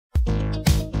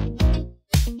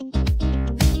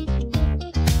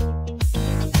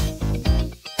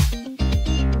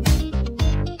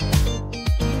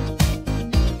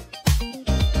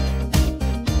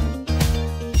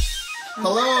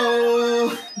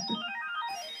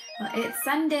Well, it's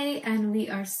Sunday and we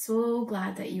are so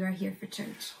glad that you are here for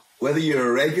church. Whether you're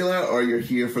a regular or you're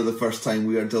here for the first time,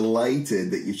 we are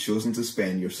delighted that you've chosen to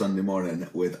spend your Sunday morning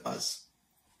with us.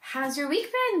 How's your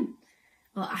week been?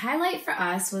 Well, a highlight for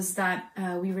us was that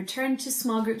we returned to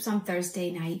small groups on Thursday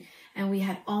night and we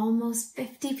had almost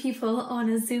 50 people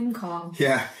on a Zoom call.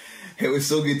 Yeah, it was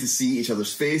so good to see each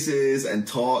other's faces and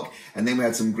talk. And then we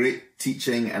had some great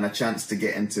teaching and a chance to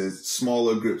get into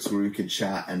smaller groups where we could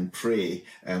chat and pray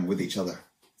with each other.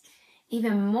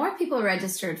 Even more people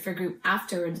registered for group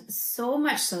afterwards, so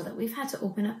much so that we've had to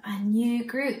open up a new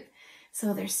group.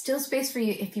 So there's still space for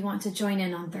you if you want to join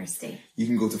in on Thursday. You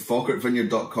can go to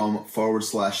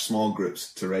falkirkvineyard.com/small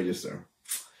groups to register.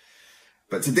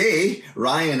 But today,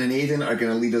 Ryan and Aidan are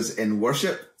going to lead us in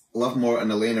worship. Lovemore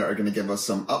and Elena are going to give us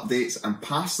some updates, and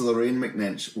Pastor Lorraine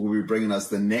McNinch will be bringing us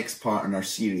the next part in our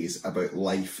series about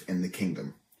life in the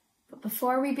kingdom. But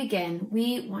before we begin,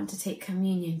 we want to take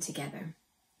communion together.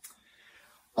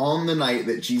 On the night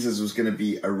that Jesus was going to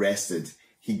be arrested,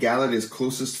 he gathered his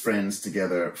closest friends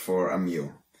together for a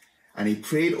meal, and he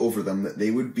prayed over them that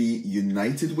they would be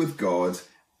united with God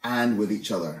and with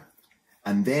each other.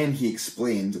 And then he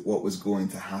explained what was going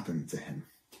to happen to him.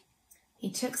 He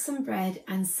took some bread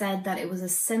and said that it was a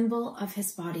symbol of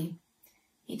his body.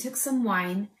 He took some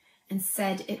wine and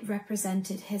said it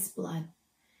represented his blood.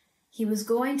 He was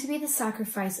going to be the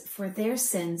sacrifice for their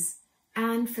sins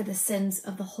and for the sins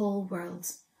of the whole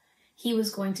world. He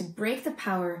was going to break the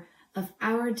power of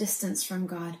our distance from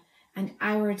God and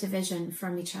our division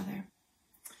from each other.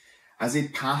 As he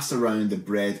passed around the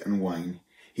bread and wine,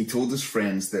 he told his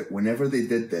friends that whenever they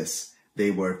did this,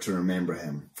 they were to remember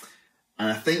him. And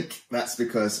I think that's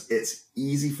because it's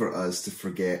easy for us to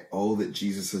forget all that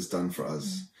Jesus has done for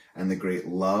us and the great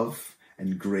love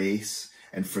and grace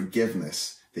and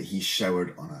forgiveness that he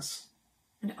showered on us.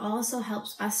 And it also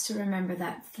helps us to remember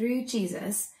that through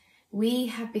Jesus, we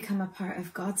have become a part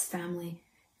of God's family.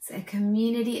 It's a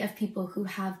community of people who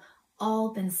have all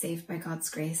been saved by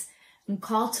God's grace and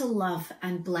called to love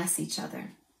and bless each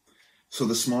other. So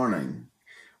this morning,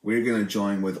 we're going to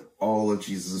join with all of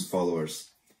Jesus'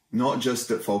 followers, not just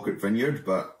at Falkirk Vineyard,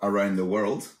 but around the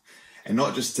world. And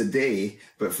not just today,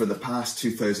 but for the past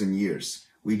 2,000 years,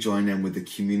 we join in with the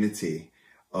community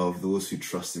of those who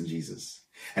trust in Jesus.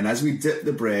 And as we dip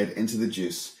the bread into the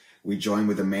juice, we join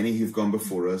with the many who've gone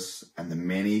before us and the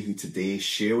many who today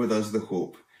share with us the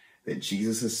hope that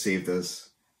Jesus has saved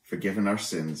us, forgiven our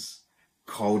sins,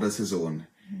 called us his own,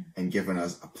 and given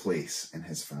us a place in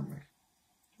his family.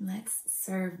 Let's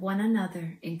serve one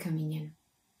another in communion.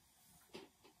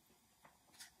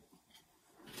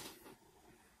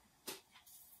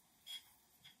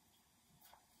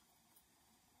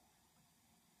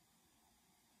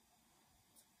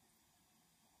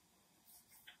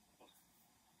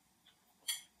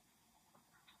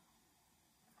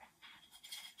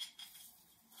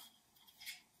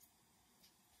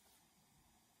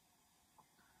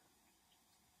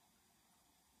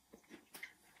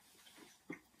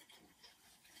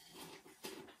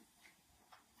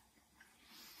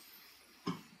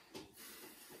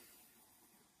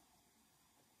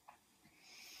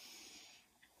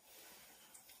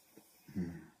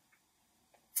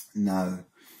 Now,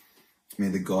 may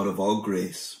the God of all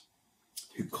grace,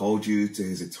 who called you to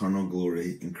his eternal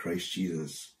glory in Christ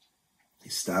Jesus,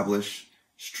 establish,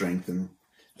 strengthen,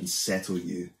 and settle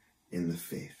you in the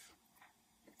faith.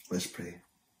 Let's pray.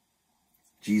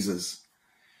 Jesus,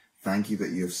 thank you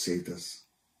that you have saved us,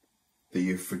 that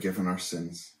you have forgiven our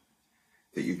sins,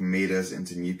 that you've made us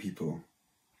into new people,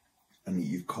 and that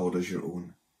you've called us your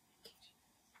own.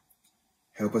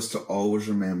 Help us to always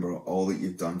remember all that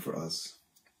you've done for us.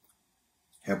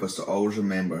 Help us to always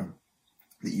remember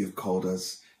that you have called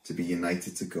us to be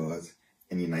united to God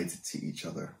and united to each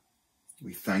other.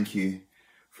 We thank you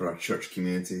for our church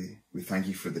community. We thank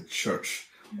you for the church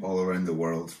all around the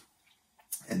world,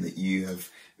 and that you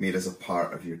have made us a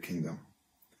part of your kingdom.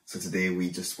 So today we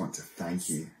just want to thank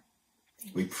you.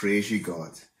 We praise you,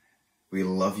 God. We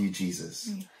love you,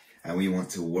 Jesus. And we want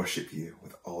to worship you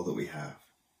with all that we have.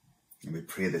 And we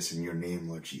pray this in your name,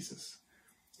 Lord Jesus.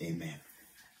 Amen.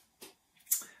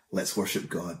 Let's worship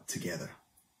God together.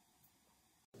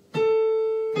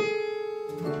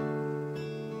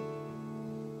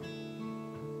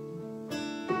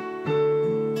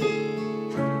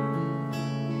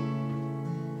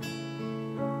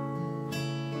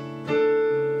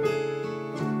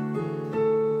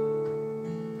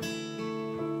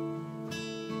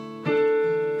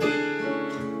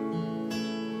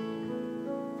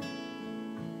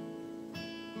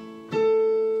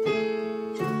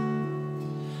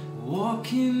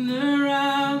 Walking around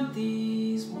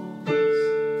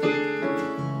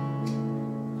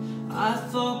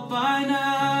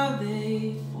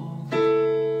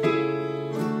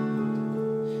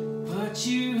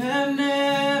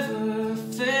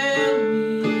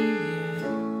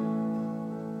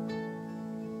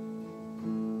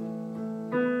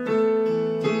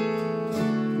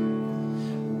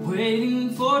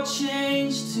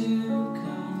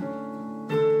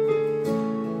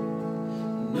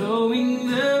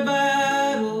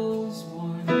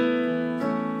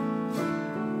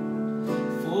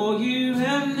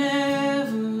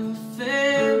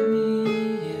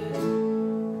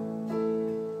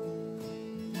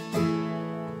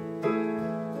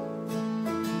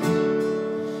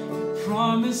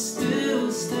promise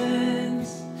still stands.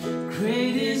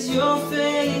 Great is your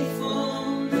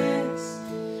faithfulness,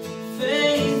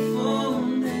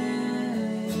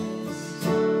 faithfulness.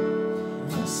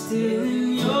 I'm still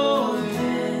in your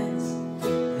hands.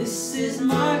 This is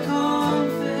my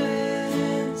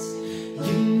confidence.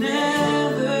 You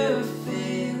never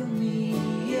fail me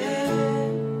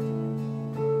yet.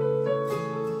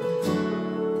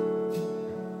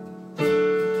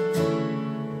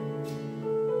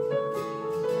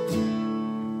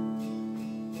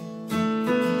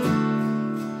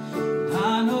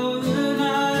 I know the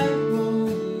night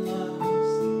won't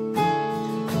last.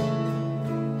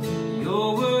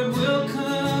 Your word will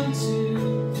come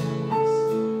to pass.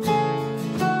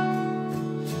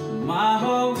 My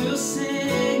heart will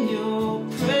sing your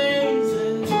praise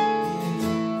again.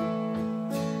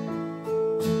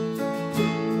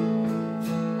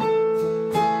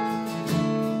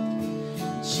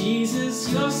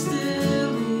 Jesus, you're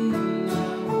still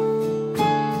enough.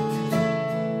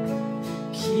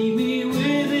 Keep me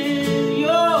within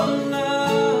your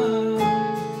love.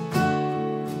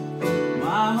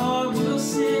 My heart will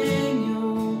sing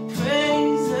your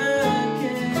praise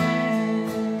again.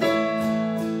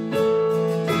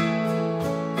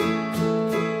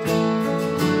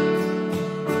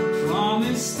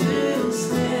 Promise still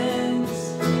stands.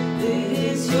 It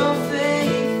is your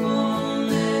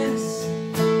faithfulness,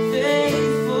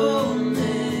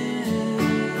 faithfulness.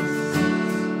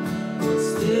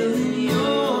 Still in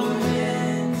your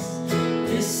hands.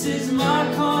 This is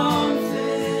my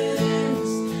confidence.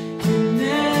 You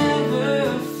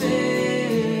never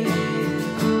fail.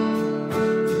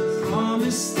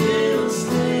 Promise still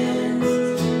stands.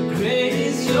 Great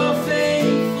is your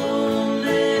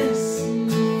faithfulness,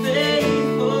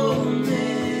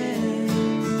 faithfulness.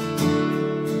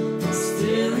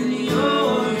 Still in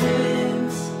your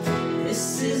hands.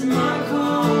 This is my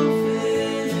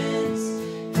confidence.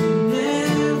 You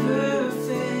never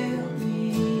fail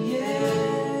me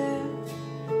yet.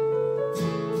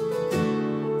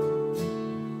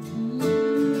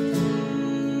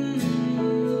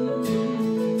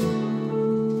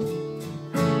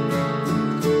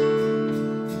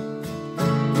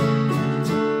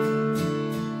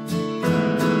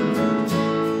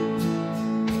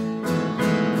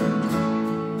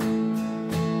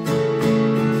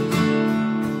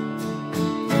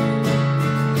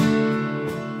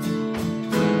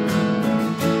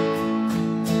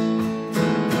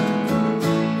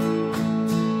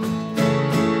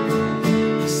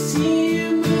 I see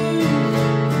you move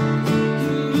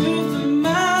the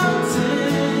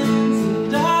mountains,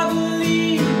 and I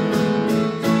believe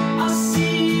I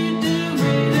see you do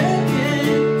it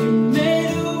again. You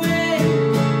made a way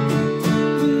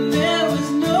when there was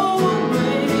no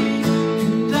way,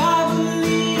 and I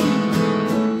believe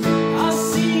I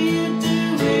see you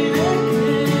do it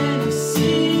again. I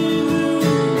see you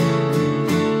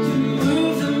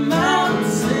move the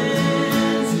mountains,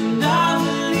 and I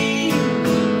believe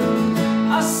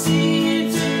I see you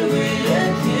do it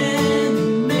again. You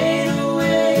made a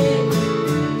way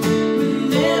when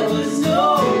there was no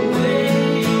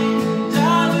way, and I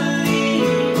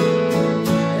believe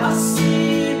I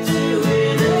see you do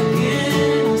it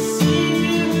again. I see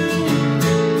you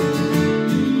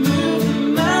move the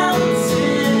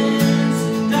mountains,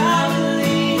 and I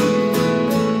believe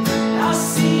I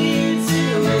see you do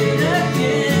it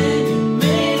again. You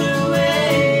made a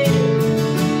way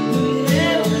when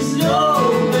there was no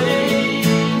way,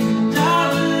 and I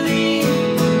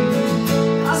believe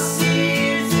I see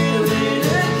you do it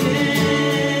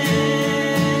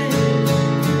again.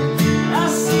 I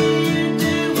see you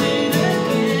do it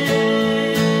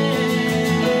again.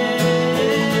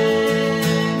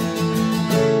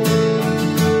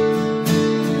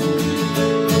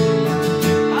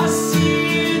 I see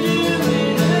you do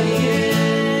it again.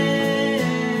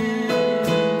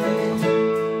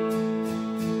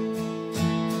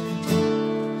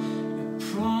 Your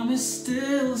promise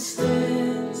still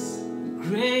stands.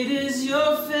 Great is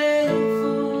your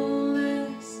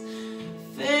faithfulness,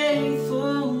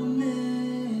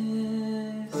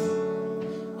 faithfulness.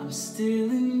 I'm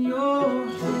still in your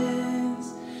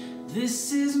hands.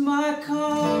 This is my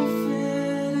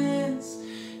confidence.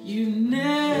 You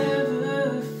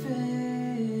never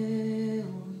fail.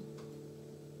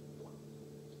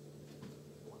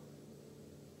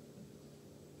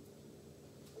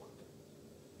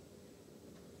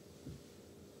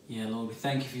 Yeah, Lord, we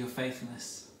thank you for your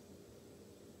faithfulness.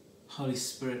 Holy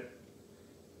Spirit,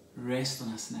 rest on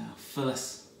us now. Fill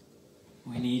us.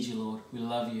 We need you, Lord. We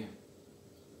love you.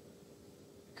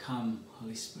 Come,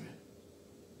 Holy Spirit.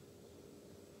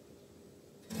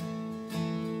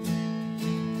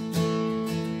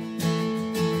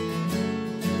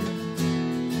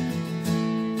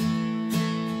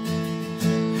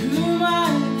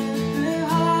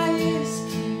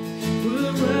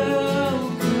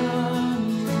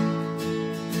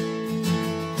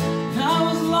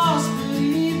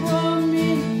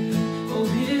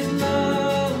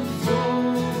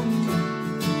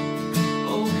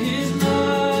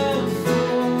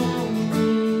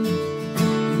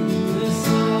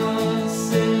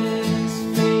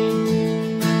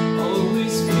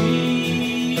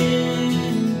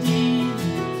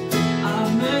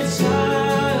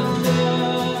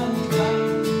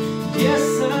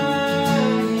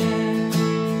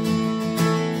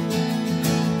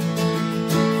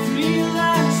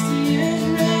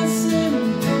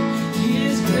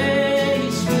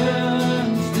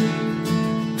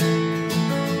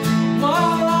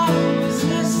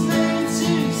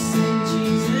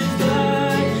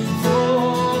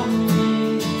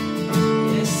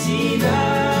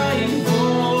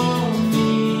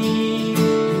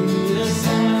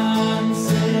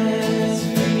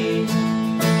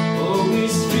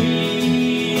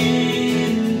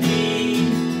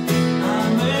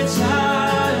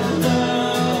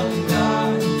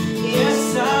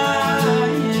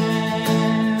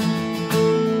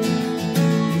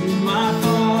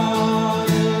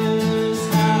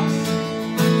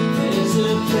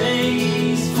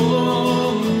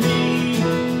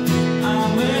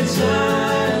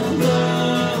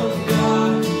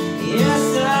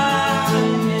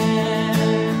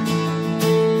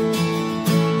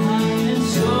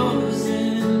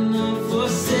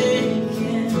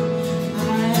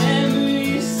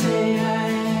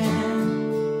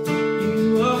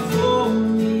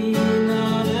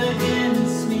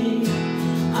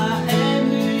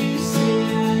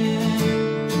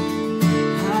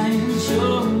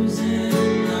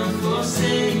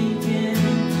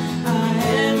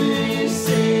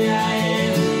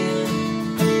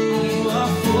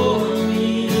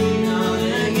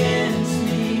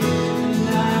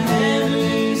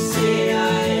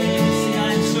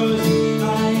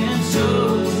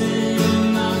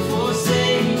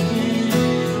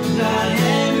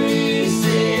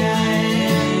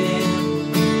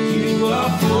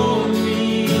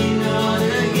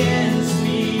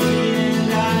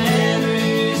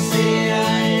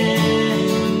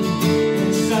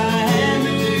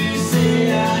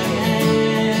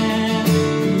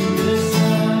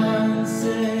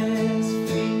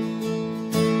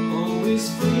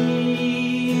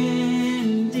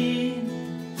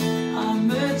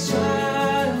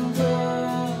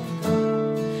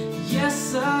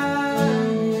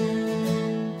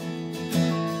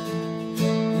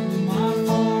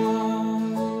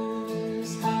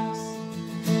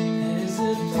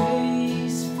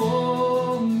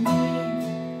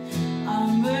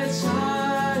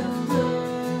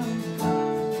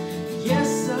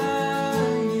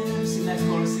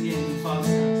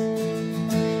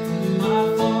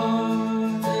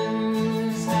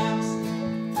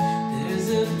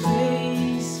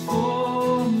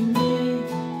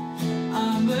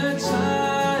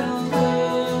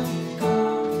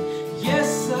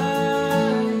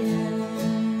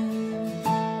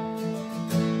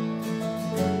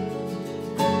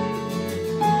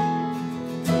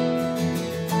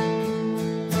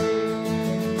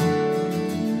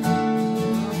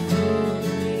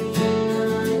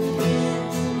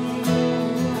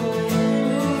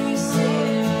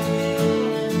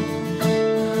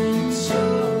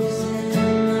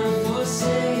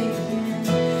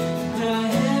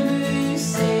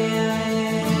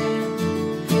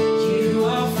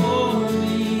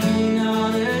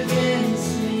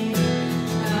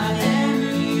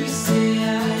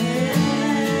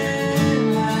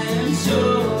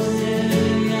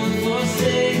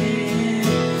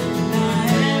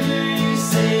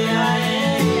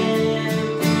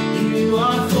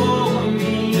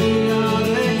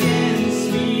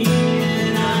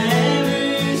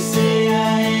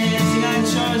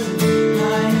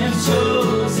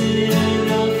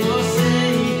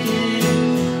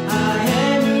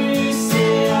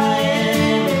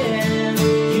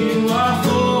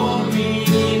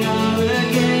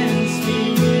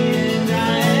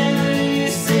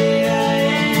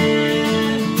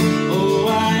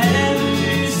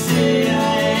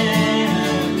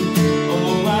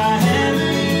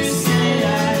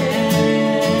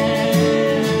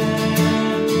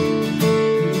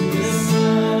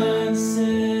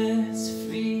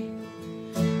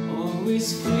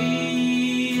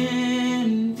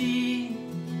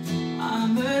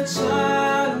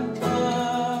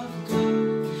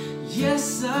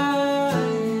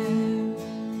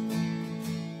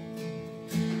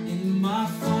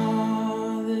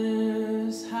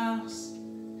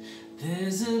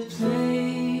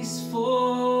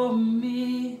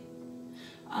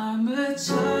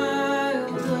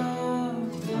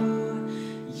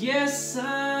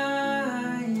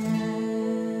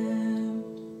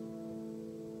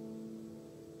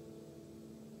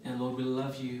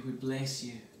 bless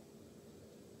you.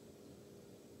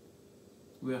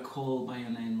 We are called by your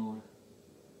name, Lord.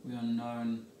 We are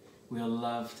known, we are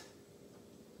loved,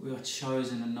 we are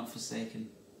chosen and not forsaken.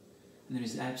 And there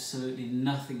is absolutely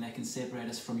nothing that can separate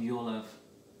us from your love.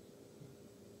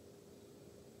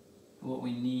 And what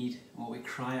we need, what we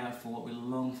cry out for, what we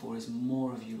long for is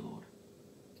more of you, Lord.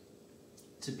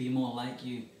 To be more like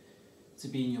you, to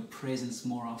be in your presence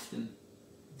more often,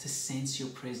 to sense your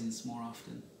presence more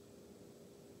often.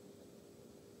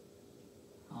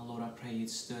 Oh Lord, I pray you'd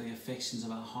stir the affections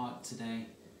of our heart today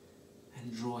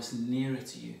and draw us nearer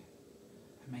to you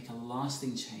and make a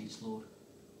lasting change, Lord.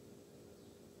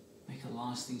 Make a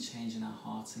lasting change in our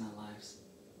hearts and our lives.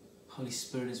 Holy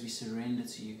Spirit, as we surrender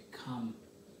to you, come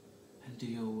and do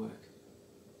your work.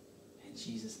 In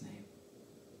Jesus' name,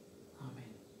 amen.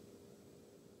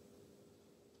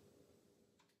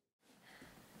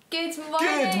 Good morning.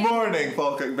 Good morning,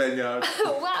 Falkirk Vineyard.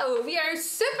 Wow, we are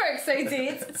super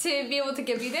excited to be able to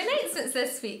give you the announcements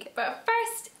this week. But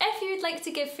first, if you would like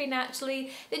to give free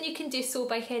naturally, then you can do so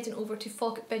by heading over to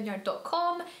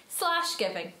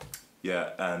falkirkvineyard.com/giving.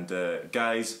 Yeah, and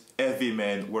guys,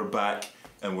 Amen, we're back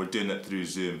and we're doing it through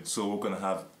Zoom. So we're going to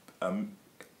have a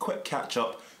quick catch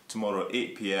up tomorrow at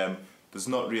 8 PM. There's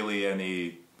not really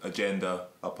any agenda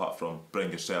apart from bring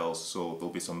yourselves, so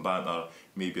there'll be some banter,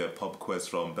 maybe a pub quiz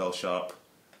from Bill Sharp,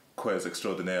 quiz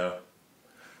extraordinaire.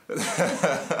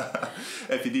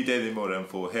 If you need any more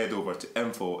info, head over to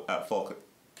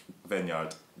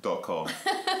info@falkirkvineyard.com.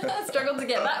 Struggled to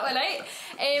get that one out.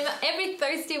 Every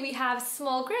Thursday we have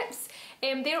small groups.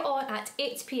 They're on at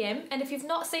 8 PM, and if you've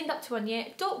not signed up to one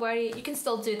yet, don't worry, you can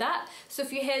still do that. So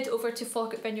if you head over to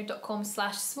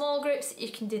falkirkvineyard.com/small groups, you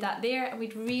can do that there, and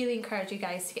we'd really encourage you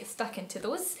guys to get stuck into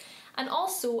those. And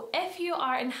also, if you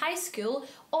are in high school,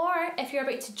 or if you're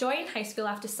about to join high school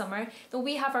after summer, then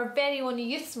we have our very own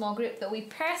youth small group that we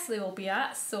personally will be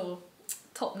at, so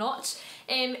top notch.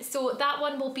 So that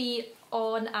one will be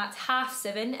on at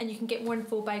 7:30, and you can get more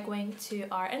info by going to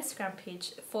our Instagram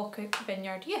page, Falkirk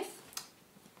Vineyard Youth.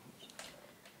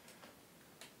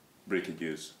 Breaking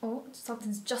news. Oh,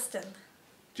 something's just in.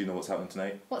 Do you know what's happening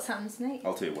tonight? What's happening tonight?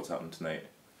 I'll tell you what's happening tonight.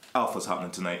 Alpha's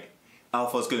happening tonight.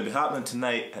 Alpha's going to be happening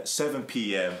tonight at 7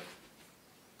 PM.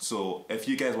 So if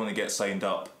you guys want to get signed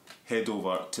up, head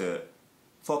over to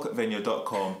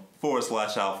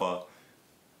falkirkvineyard.com/alpha.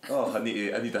 Oh, I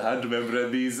need a hand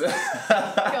remembering these.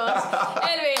 Gosh.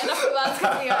 Anyway, enough of that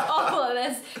because we are awful at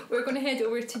this. We're going to head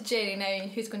over to Jerry now,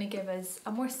 who's going to give us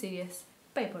a more serious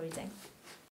Bible reading.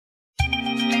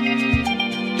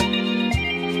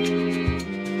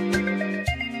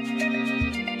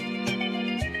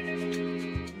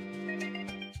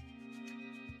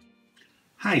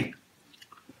 Hi.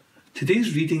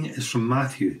 Today's reading is from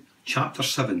Matthew chapter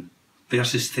 7,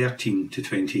 verses 13 to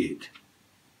 28.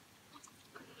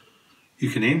 You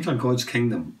can enter God's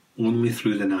kingdom only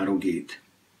through the narrow gate.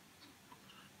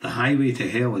 The highway to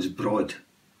hell is broad,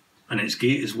 and its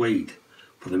gate is wide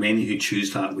for the many who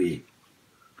choose that way.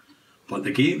 But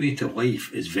the gateway to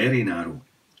life is very narrow,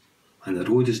 and the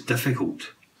road is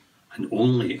difficult, and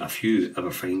only a few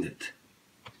ever find it.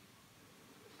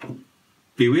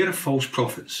 Beware of false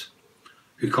prophets,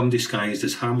 who come disguised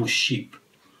as harmless sheep,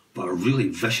 but are really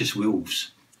vicious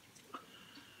wolves.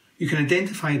 You can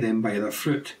identify them by their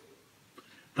fruit,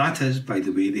 that is, by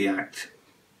the way they act.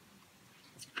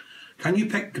 Can you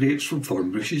pick grapes from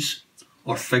thorn bushes,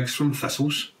 or figs from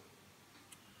thistles?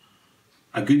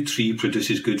 A good tree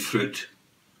produces good fruit,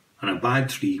 and a bad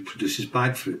tree produces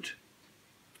bad fruit.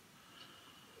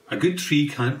 A good tree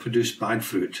can't produce bad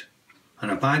fruit,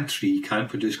 and a bad tree can't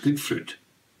produce good fruit.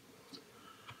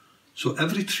 So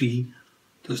every tree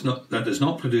that does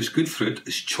not produce good fruit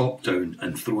is chopped down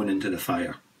and thrown into the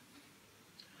fire.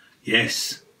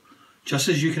 Yes, just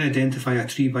as you can identify a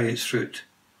tree by its fruit,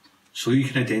 so you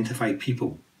can identify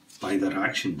people by their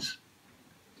actions.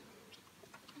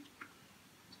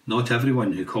 Not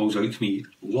everyone who calls out to me,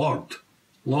 Lord,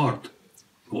 Lord,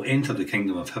 will enter the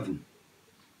kingdom of heaven.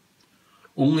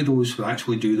 Only those who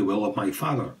actually do the will of my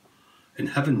Father in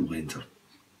heaven will enter.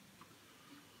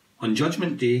 On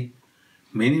Judgment Day,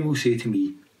 many will say to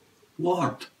me,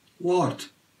 Lord, Lord,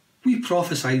 we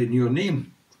prophesied in your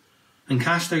name, and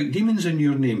cast out demons in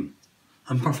your name,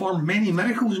 and performed many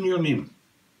miracles in your name.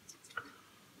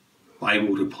 I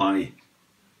will reply,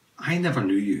 I never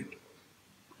knew you.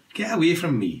 Get away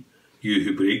from me, you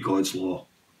who break God's law.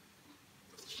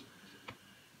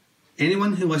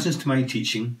 Anyone who listens to my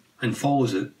teaching and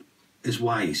follows it is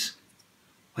wise,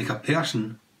 like a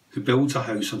person who builds a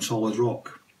house on solid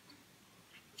rock.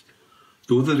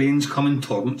 Though the rains come in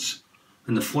torrents,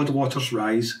 and the floodwaters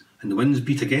rise, and the winds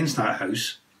beat against that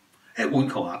house, it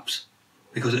won't collapse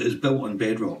because it is built on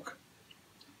bedrock.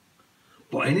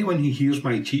 But anyone who hears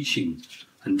my teaching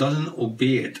and doesn't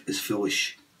obey it is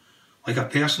foolish, like a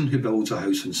person who builds a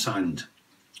house on sand.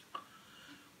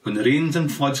 When the rains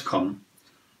and floods come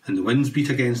and the winds beat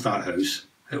against that house,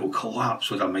 it will collapse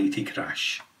with a mighty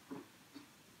crash.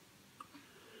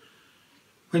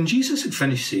 When Jesus had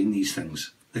finished saying these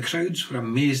things, the crowds were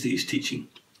amazed at his teaching,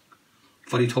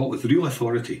 for he taught with real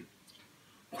authority,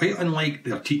 quite unlike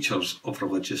their teachers of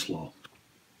religious law.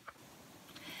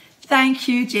 Thank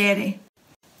you, Jerry.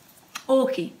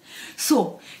 Okay,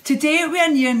 so today we are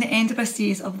nearing the end of our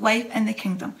series of Life in the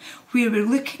Kingdom, where we're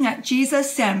looking at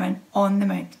Jesus' Sermon on the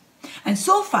Mount. And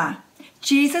so far,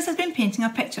 Jesus has been painting a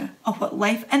picture of what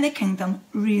life in the kingdom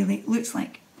really looks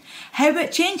like, how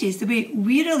it changes the way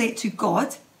we relate to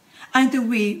God and the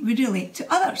way we relate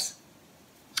to others,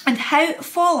 and how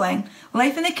following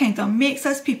life in the kingdom makes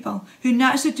us people who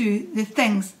naturally do the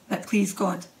things that please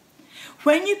God.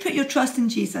 When you put your trust in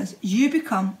Jesus, you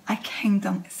become a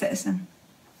kingdom citizen.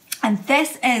 And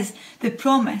this is the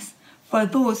promise for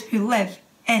those who live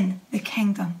in the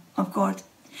kingdom of God.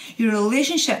 Your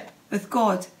relationship with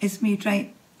God is made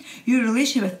right. Your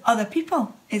relationship with other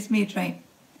people is made right.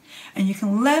 And you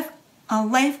can live a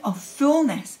life of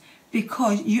fullness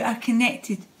because you are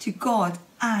connected to God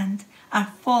and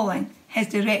are following his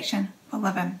direction for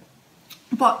living.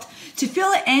 But to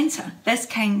fully enter this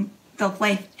kind of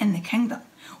life in the kingdom,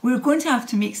 we're going to have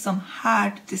to make some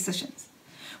hard decisions.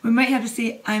 We might have to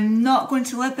say, I'm not going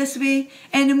to live this way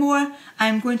anymore,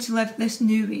 I'm going to live this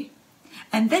new way.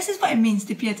 And this is what it means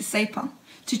to be a disciple,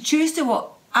 to choose to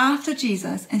walk after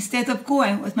Jesus instead of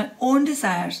going with my own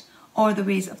desires or the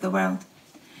ways of the world.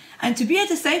 And to be a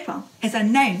disciple is a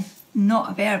noun, not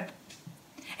a verb.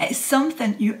 It's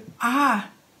something you are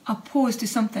opposed to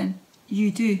something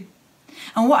you do.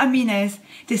 And what I mean is,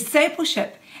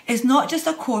 discipleship is not just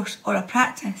a course or a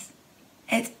practice.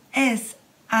 It is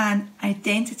an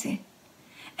identity.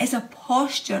 It's a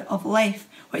posture of life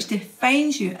which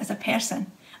defines you as a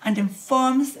person and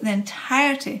informs the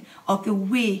entirety of the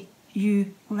way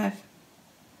you live.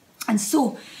 And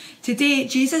so, today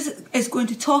Jesus is going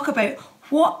to talk about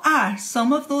what are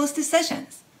some of those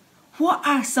decisions, what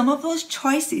are some of those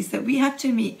choices that we have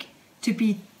to make to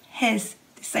be his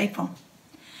disciple.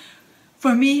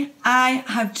 For me, I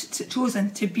have chosen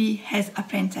to be his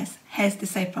apprentice, his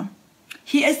disciple.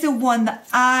 He is the one that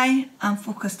I am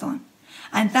focused on.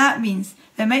 And that means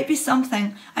there might be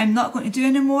something I'm not going to do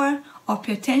anymore or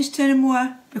pay attention to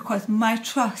anymore because my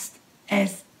trust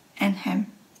is in him.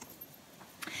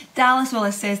 Dallas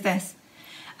Willard says this: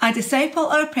 a disciple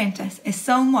or apprentice is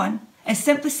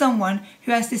simply someone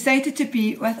who has decided to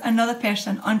be with another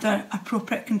person under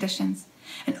appropriate conditions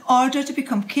in order to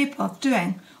become capable of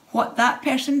doing what that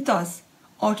person does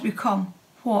or to become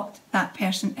what that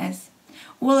person is.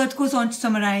 Willard goes on to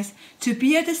summarise, to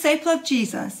be a disciple of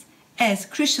Jesus is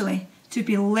crucially to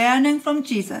be learning from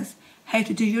Jesus how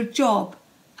to do your job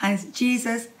as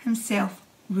Jesus himself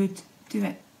would do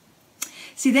it.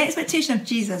 See, the expectation of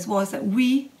Jesus was that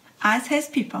we, as his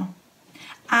people,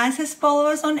 as his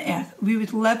followers on earth, we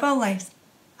would live our lives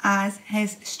as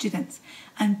his students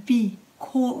and be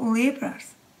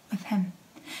co-labourers with him.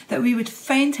 That we would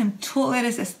find him totally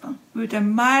irresistible. We would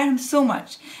admire him so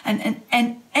much, and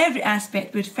in every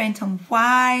aspect we would find him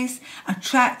wise,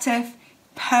 attractive,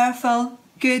 powerful,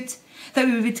 good. That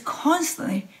we would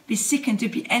constantly be seeking to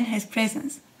be in his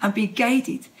presence and be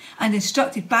guided and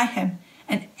instructed by him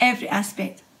in every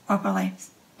aspect of our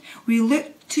lives. We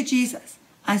look to Jesus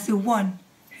as the one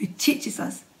who teaches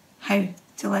us how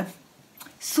to live.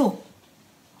 So,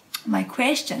 my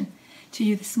question to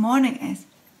you this morning is,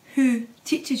 who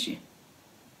teaches you?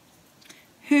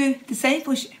 Who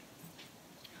disciples you?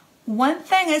 One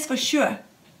thing is for sure,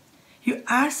 you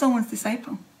are someone's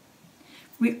disciple.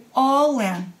 We all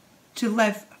learn to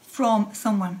live from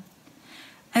someone.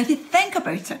 And if you think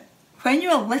about it, when you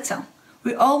were little,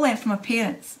 we all learned from our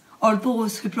parents or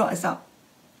those who brought us up,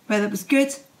 whether it was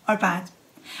good or bad.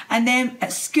 And then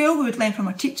at school we would learn from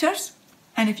our teachers,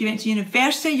 and if you went to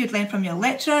university you'd learn from your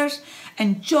lecturers,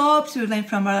 and jobs we would learn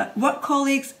from our work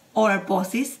colleagues or our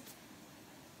bosses.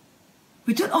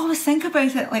 We don't always think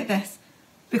about it like this,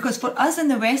 because for us in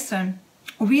the Western,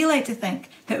 we like to think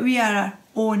that we are our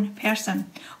own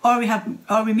person, or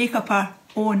we make up our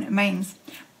own minds.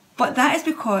 But that is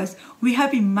because we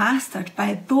have been mastered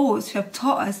by those who have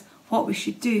taught us what we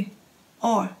should do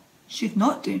or should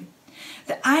not do.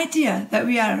 The idea that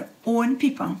we are our own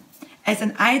people is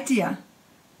an idea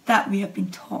that we have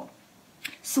been taught.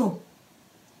 So,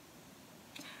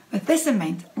 with this in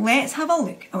mind, let's have a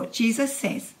look at what Jesus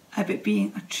says about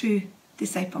being a true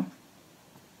disciple.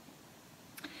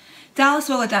 Dallas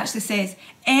Willard actually says,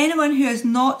 anyone who is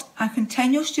not a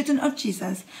continual student of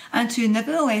Jesus and who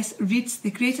nevertheless reads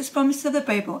the greatest promises of the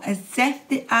Bible as if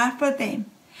they are for them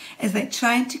is like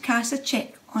trying to cash a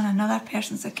cheque on another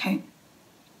person's account.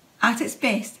 At its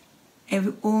best, it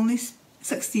will only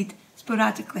succeed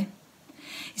sporadically.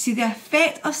 You see, the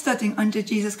effect of studying under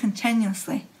Jesus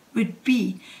continuously would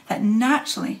be that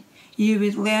naturally you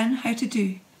would learn how to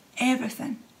do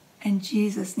everything in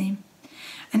Jesus' name.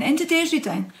 And in today's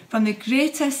reading from the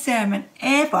greatest sermon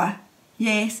ever,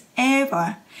 yes,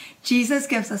 ever, Jesus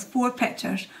gives us 4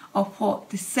 pictures of what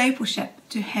discipleship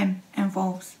to him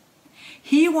involves.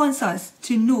 He wants us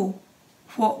to know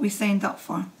what we signed up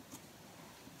for.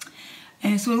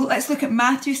 So let's look at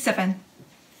Matthew 7,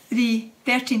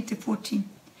 13 to 14.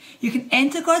 You can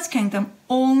enter God's kingdom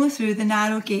only through the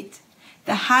narrow gate.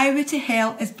 The highway to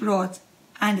hell is broad,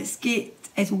 and its gate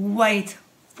is wide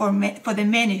for the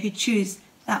many who choose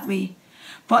that way.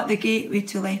 But the gateway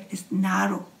to life is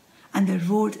narrow, and the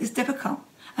road is difficult,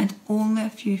 and only a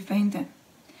few find it.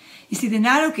 You see, the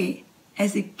narrow gate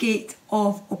is the gate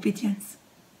of obedience.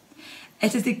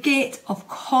 It is the gate of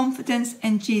confidence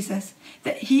in Jesus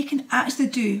that he can actually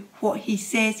do what he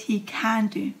says he can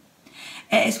do.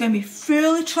 It is when we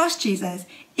fully trust Jesus,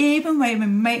 even when we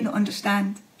might not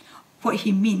understand what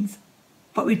he means,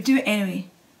 but we do it anyway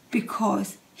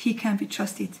because he can be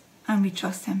trusted and we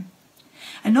trust him.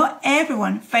 And not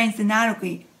everyone finds the narrow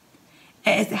gate.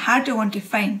 It is the harder one to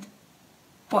find,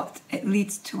 but it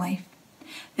leads to life.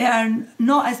 There are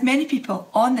not as many people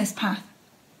on this path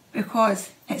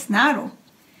because it's narrow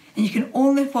and you can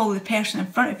only follow the person in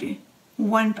front of you,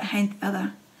 one behind the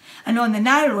other. And on the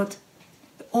narrow road,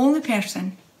 the only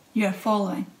person you are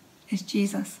following is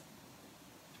Jesus.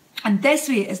 And this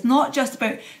way is not just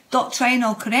about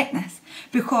doctrinal correctness,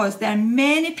 because there are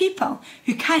many people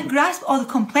who can't grasp all the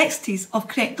complexities of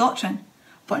correct doctrine,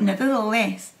 but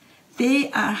nevertheless, they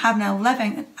are having a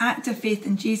living and active faith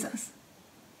in Jesus.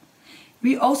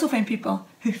 We also find people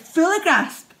who fully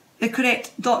grasp the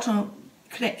correct doctrinal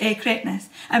correctness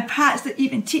and perhaps they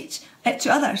even teach it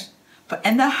to others, but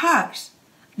in their hearts,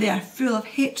 they are full of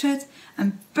hatred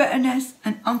and bitterness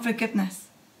and unforgiveness.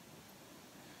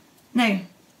 Now,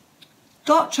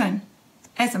 doctrine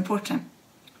is important.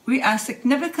 We are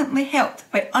significantly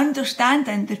helped by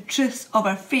understanding the truths of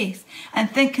our faith and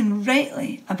thinking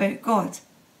rightly about God.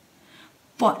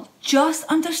 But just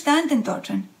understanding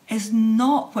doctrine is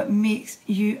not what makes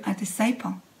you a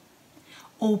disciple.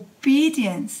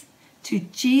 Obedience to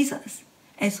Jesus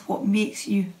is what makes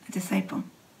you a disciple.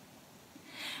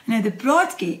 Now, the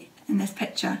broad gate in this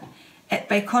picture,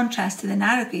 by contrast to the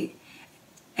narrow gate,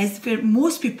 is where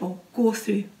most people go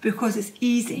through because it's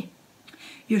easy.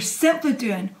 You're simply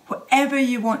doing whatever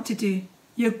you want to do.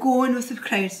 You're going with the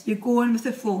crowds, you're going with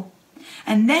the flow.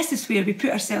 And this is where we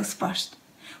put ourselves first,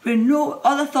 where no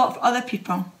other thought for other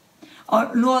people,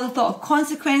 or no other thought of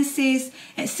consequences,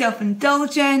 it's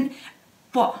self-indulgent.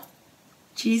 But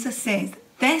Jesus says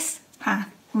this path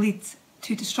leads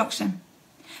to destruction.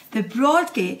 The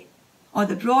broad gate, or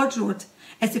the broad road,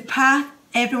 is the path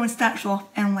everyone starts off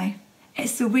in life.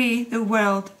 It's the way the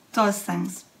world does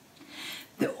things.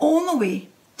 The only way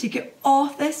to get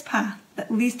off this path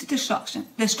that leads to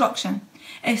destruction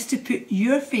is to put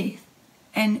your faith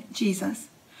in Jesus,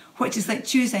 which is like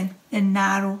choosing the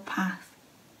narrow path.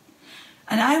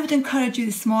 And I would encourage you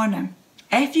this morning,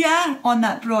 if you are on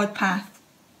that broad path,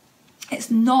 it's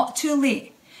not too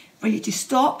late for you to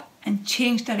stop and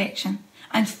change direction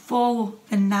and follow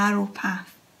the narrow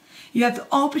path. You have the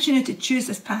opportunity to choose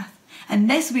this path and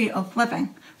this way of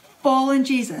living, following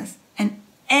Jesus in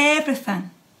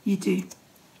everything you do.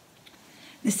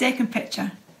 The second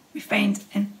picture we find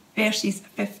in verses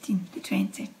 15 to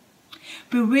 20.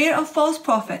 Beware of false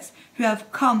prophets who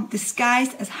have come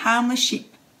disguised as harmless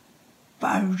sheep,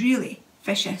 but are really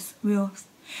vicious wolves.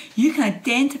 You can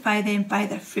identify them by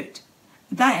their fruit.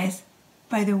 That is,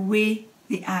 by the way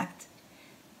they act.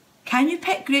 Can you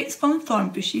pick grapes from thorn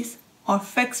bushes or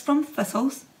figs from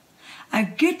thistles? A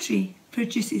good tree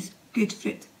produces good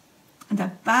fruit, and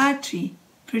a bad tree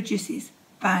produces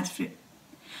bad fruit.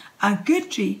 A good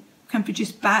tree can't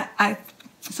produce bad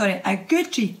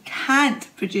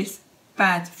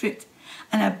fruit,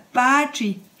 and a bad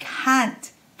tree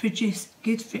can't produce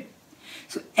good fruit.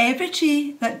 So every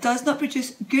tree that does not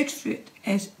produce good fruit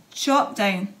is chopped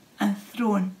down and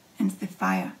thrown into the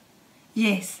fire.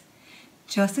 Yes,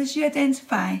 just as you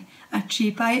identify a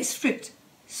tree by its fruit,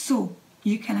 so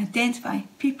you can identify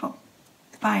people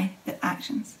by their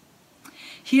actions.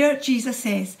 Here Jesus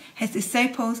says his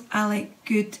disciples are like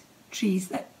good trees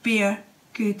that bear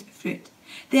good fruit.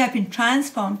 They have been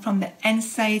transformed from the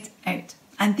inside out,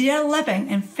 and they are living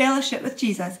in fellowship with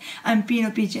Jesus and being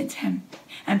obedient to him.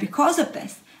 And because of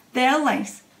this, their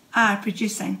lives are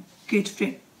producing good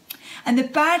fruit. And the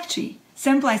bad tree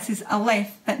symbolises a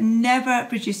life that never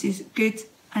produces good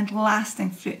and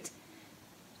lasting fruit.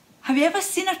 Have you ever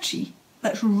seen a tree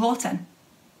that's rotten?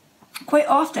 Quite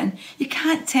often, you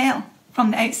can't tell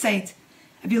from the outside.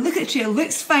 If you look at the tree, it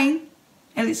looks fine,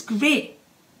 it looks great,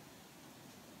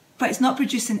 but it's not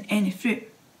producing any fruit.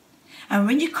 And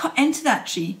when you cut into that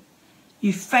tree,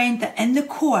 you find that in the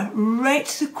core, right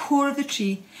to the core of the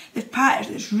tree, the part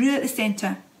that's really at the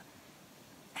centre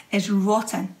is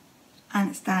rotten and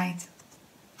it's died.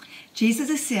 Jesus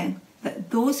is saying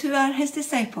that those who are his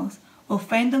disciples will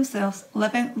find themselves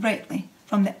living rightly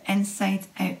from the inside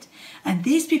out. And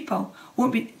these people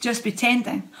won't be just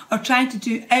pretending or trying to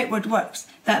do outward works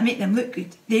that make them look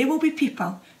good. They will be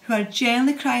people who are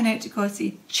genuinely crying out to God,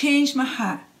 say, change my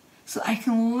heart so I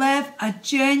can live a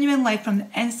genuine life from the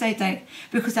inside out,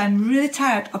 because I'm really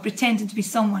tired of pretending to be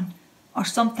someone or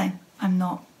something I'm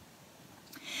not.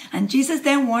 And Jesus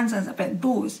then warns us about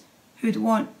those who would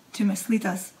want to mislead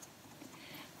us.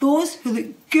 Those who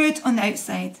look good on the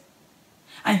outside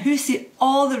and who say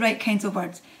all the right kinds of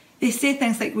words. They say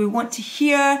things like we want to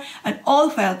hear, and all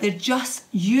the while they're just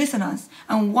using us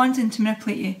and wanting to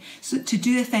manipulate you to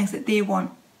do the things that they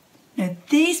want. Now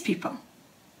these people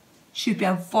should be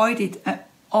avoided at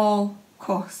all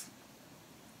costs.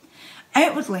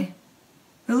 Outwardly,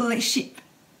 they look like sheep.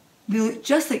 They look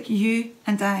just like you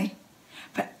and I.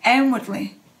 But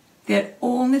inwardly, they're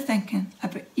only thinking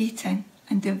about eating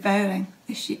and devouring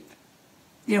the sheep.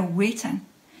 They're waiting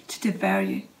to devour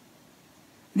you.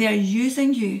 They are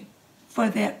using you for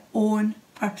their own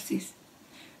purposes.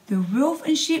 The wolf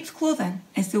in sheep's clothing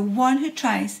is the one who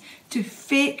tries to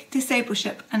fake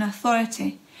discipleship and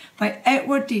authority by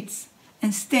outward deeds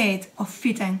instead of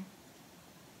feeding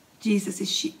Jesus'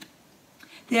 sheep.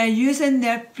 They are using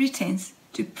their pretense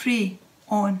to prey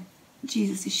on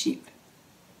Jesus' sheep.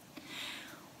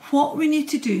 What we need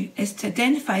to do is to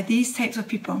identify these types of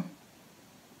people.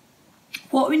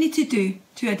 What we need to do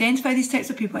to identify these types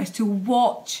of people is to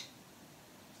watch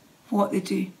what they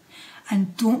do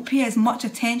and don't pay as much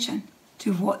attention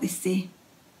to what they say,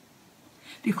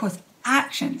 because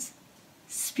actions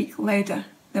speak louder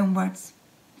than words,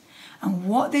 and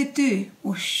what they do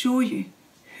will show you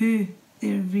who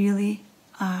they really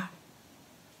are.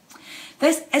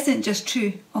 This isn't just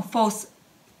true of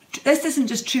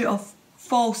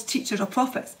false teachers or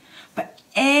prophets, but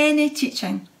any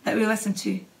teaching that we listen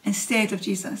to instead of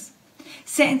Jesus.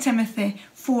 2 Timothy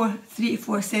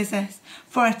 4:3-4 says this: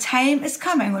 "For a time is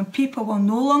coming when people will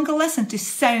no longer listen to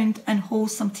sound and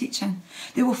wholesome teaching.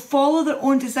 They will follow their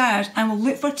own desires and will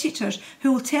look for teachers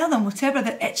who will tell them whatever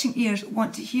their itching ears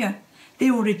want to hear. They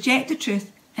will reject the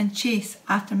truth and chase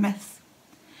after myths."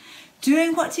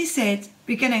 Doing what he said,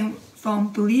 beginning from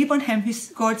believe on him who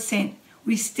God sent,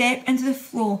 we step into the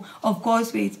flow of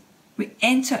God's ways. We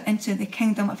enter into the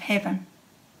kingdom of heaven.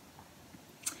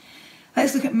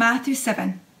 Let's look at Matthew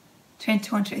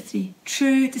 7:21-23.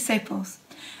 True disciples.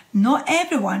 Not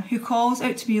everyone who calls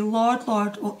out to me, Lord,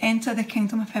 Lord, will enter the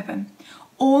kingdom of heaven.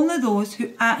 Only those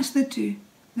who actually do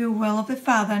the will of the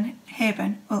Father in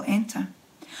heaven will enter.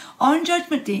 On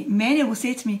judgment day, many will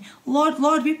say to me, Lord,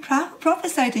 Lord, we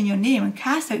prophesied in your name and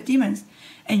cast out demons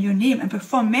in your name and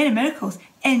performed many miracles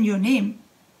in your name.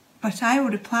 But I will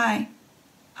reply,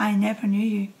 I never knew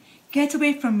you. Get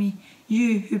away from me,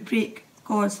 you who break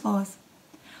God's laws.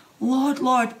 Lord,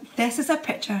 Lord, this is a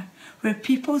picture where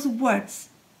people's words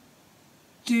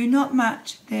do not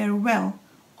match their will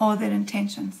or their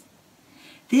intentions.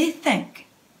 They think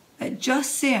that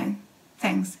just saying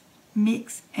things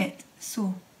makes it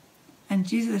so. And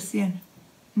Jesus is saying,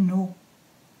 no.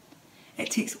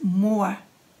 It takes more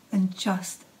than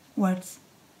just words.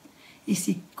 You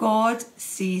see, God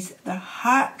sees their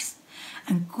hearts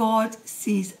and God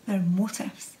sees their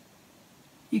motives.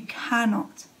 You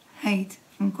cannot hide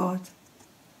from God.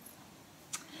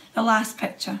 The last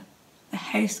picture, the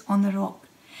house on the rock.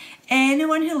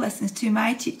 Anyone who listens to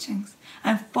my teachings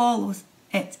and follows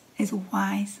it is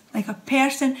wise, like a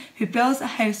person who builds a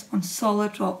house on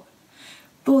solid rock.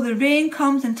 Though the rain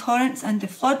comes in torrents and the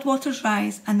flood waters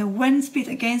rise and the winds beat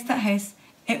against that house,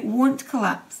 it won't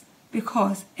collapse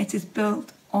because it is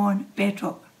built on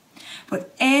bedrock.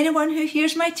 But anyone who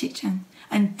hears my teaching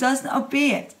and doesn't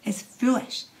obey it is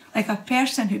foolish, like a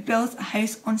person who builds a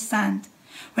house on sand.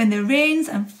 When the rains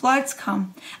and floods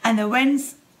come and the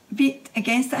winds beat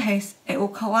against that house, it will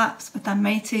collapse with a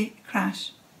mighty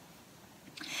crash.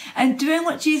 And doing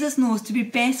what Jesus knows to be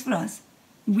best for us,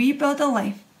 we build a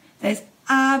life that is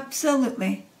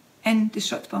absolutely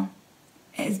indestructible.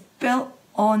 It is built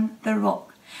on the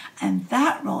rock, and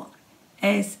that rock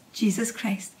is Jesus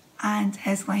Christ and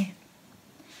his life.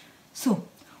 So,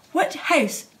 what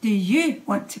house do you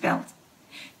want to build?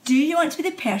 Do you want to be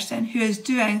the person who is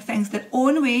doing things their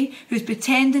own way, who's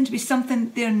pretending to be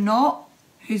something they're not,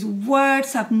 whose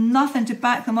words have nothing to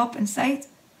back them up inside?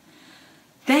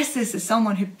 This is the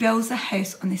someone who builds a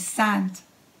house on the sand.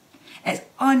 It's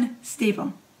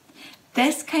unstable.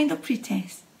 This kind of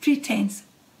pretense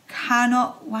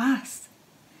cannot last.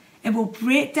 It will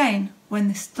break down when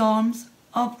the storms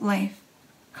of life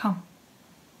come.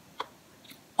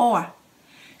 Or,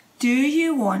 do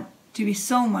you want to be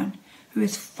someone who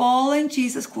is following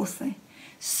Jesus closely,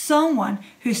 someone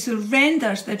who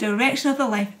surrenders the direction of their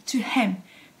life to him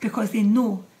because they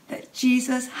know that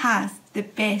Jesus has the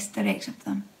best direction for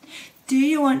them? Do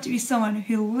you want to be someone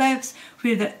who lives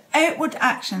where their outward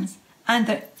actions and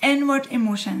their inward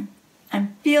emotion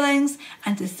and feelings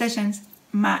and decisions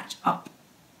match up?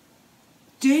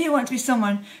 Do you want to be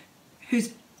someone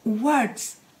whose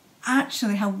words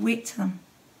actually have weight to them?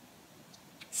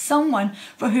 Someone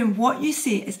for whom what you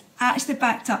say is actually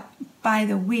backed up by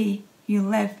the way you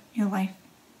live your life.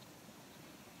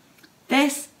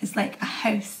 This is like a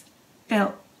house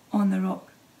built on the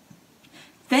rock.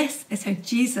 This is how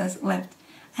Jesus lived,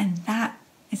 and that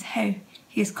is how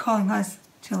he is calling us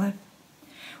to live.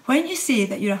 When you say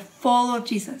that you're a follower of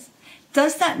Jesus,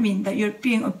 does that mean that you're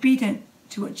being obedient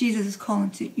to what Jesus is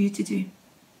calling you to do?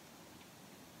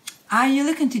 Are you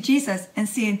looking to Jesus and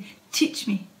saying, teach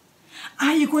me?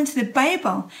 Are you going to the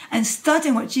Bible and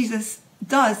studying what Jesus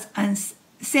does and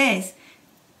says,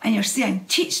 and you're saying,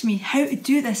 teach me how to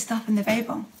do this stuff in the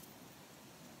Bible?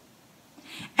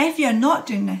 If you're not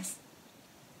doing this,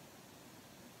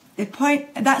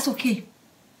 that's okay.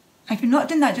 If you're not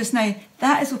doing that just now,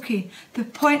 that is okay. The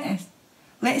point is,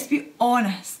 let's be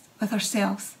honest with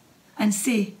ourselves and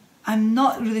say, I'm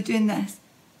not really doing this,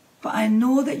 but I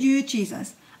know that you,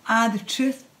 Jesus, are the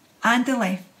truth and the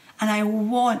life, and I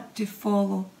want to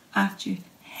follow after you.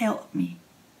 Help me.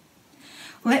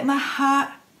 Let my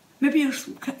heart, maybe your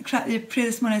prayer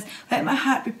this morning is, let my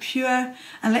heart be pure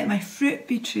and let my fruit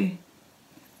be true.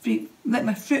 Let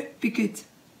my fruit be good.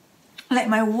 Let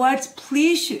my words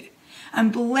please you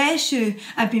and bless you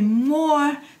and be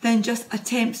more than just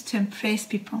attempts to impress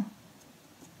people.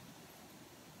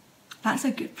 That's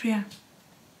a good prayer.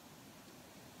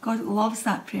 God loves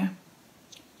that prayer.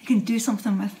 You can do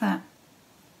something with that.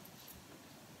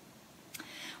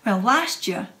 Well, last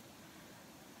year,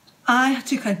 I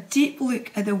took a deep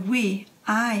look at the way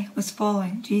I was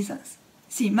following Jesus.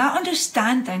 See, my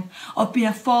understanding of being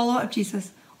a follower of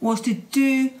Jesus was to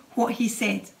do what he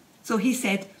said. So he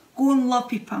said, go and love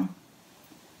people.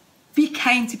 Be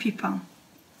kind to people.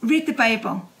 Read the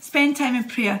Bible. Spend time in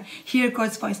prayer. Hear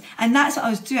God's voice. And that's what I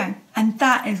was doing. And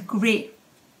that is great.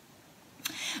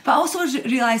 But I also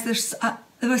realised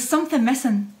there was something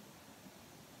missing.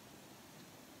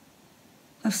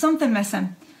 There's something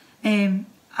missing.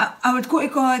 I would go to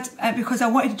God because I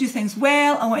wanted to do things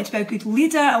well. I wanted to be a good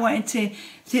leader. I wanted to take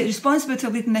the responsibility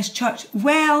of leading this church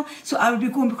well. So I would be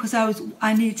going because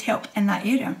I needed help in that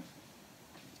area.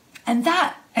 And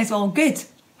that is all good.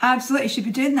 I absolutely should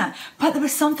be doing that. But there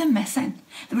was something missing.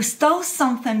 There was still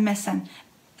something missing.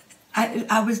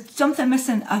 I was something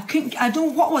missing. I don't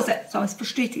know what was it. So I was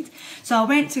frustrated. So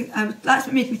that's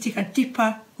what made me take a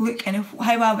deeper look into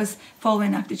how I was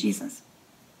following after Jesus.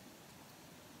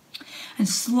 And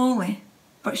slowly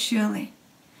but surely,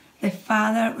 the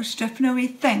Father was stripping away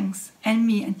things in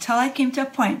me until I came to a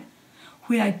point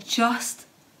where I just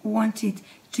wanted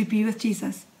to be with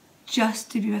Jesus,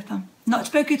 just to be with him. Not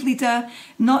to be a good leader,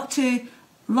 not to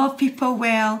love people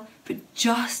well, but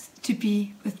just to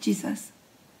be with Jesus.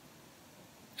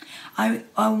 I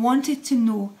wanted to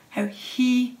know how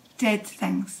he did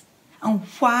things and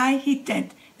why he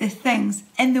did the things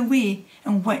in the way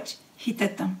in which he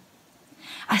did them.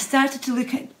 I started to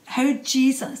look at how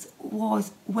Jesus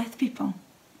was with people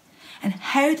and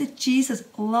how did Jesus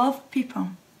love people?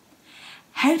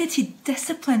 How did he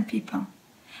discipline people?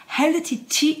 How did he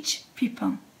teach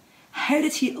people? How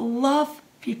did he love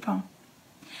people?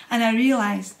 And I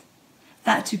realised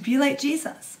that to be like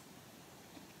Jesus,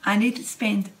 I needed to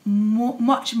spend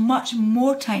much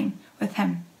more time with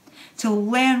him, to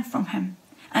learn from him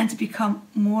and to become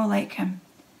more like him.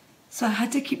 So I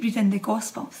had to keep reading the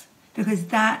Gospels, because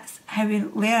that's how we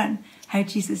learn how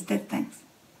Jesus did things.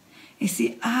 You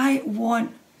see, I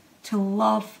want to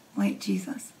love like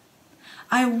Jesus.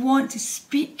 I want to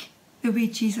speak the way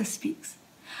Jesus speaks.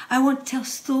 I want to tell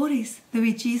stories the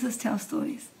way Jesus tells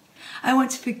stories. I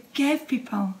want to forgive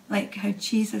people like how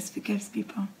Jesus forgives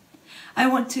people. I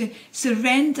want to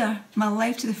surrender my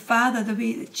life to the Father the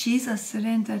way that Jesus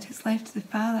surrendered his life to the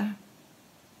Father.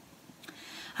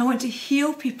 I want to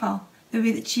heal people the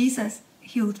way that Jesus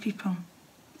healed people.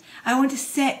 I want to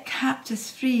set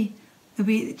captives free the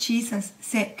way that Jesus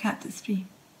set captives free.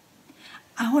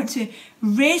 I want to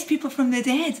raise people from the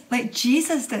dead like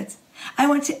Jesus did. I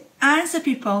want to answer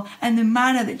people in the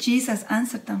manner that Jesus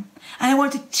answered them. And I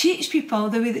want to teach people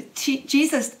the way that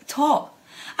Jesus taught.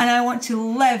 And I want to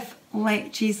live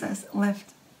like Jesus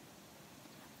lived.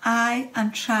 I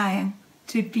am trying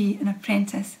to be an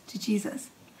apprentice to Jesus.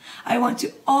 I want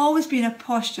to always be in a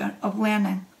posture of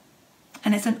learning.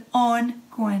 And it's an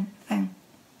ongoing thing.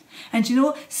 And you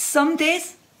know, some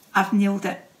days I've nailed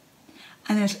it.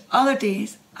 And there's other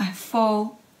days I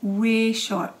fall way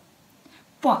short.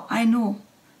 But I know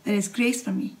there is grace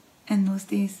for me in those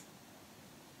days.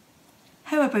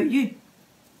 How about you?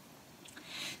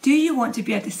 Do you want to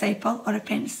be a disciple or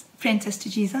apprentice to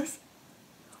Jesus?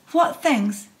 What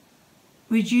things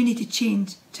would you need to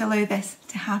change to allow this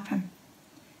to happen?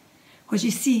 Because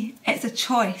you see, it's a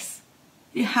choice.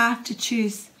 You have to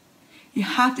choose. You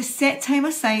have to set time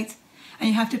aside and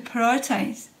you have to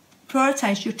prioritise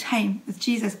your time with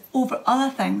Jesus over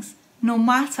other things, no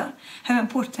matter how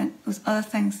important those other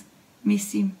things may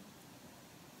seem.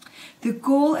 The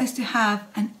goal is to have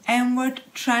an inward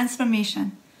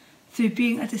transformation through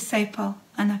being a disciple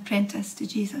and apprentice to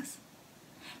Jesus.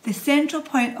 The central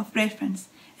point of reference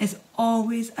is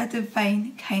always a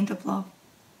divine kind of love,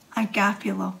 agape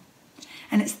love.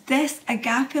 And it's this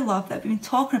agape love that we've been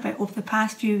talking about over the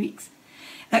past few weeks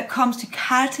that comes to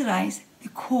characterise the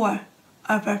core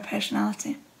of our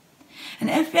personality. And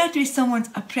if we are to be someone's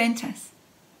apprentice,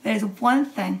 there is one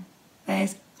thing that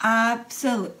is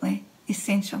absolutely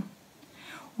essential.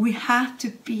 We have to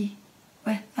be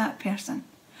with that person.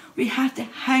 We have to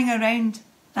hang around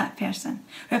that person.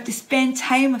 We have to spend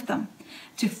time with them.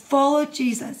 To follow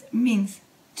Jesus means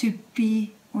to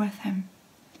be with him.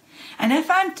 And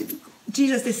if I'm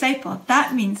Jesus' disciple,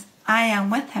 that means I am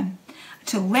with him.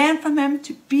 To learn from him,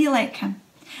 to be like him.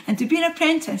 And to be an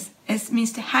apprentice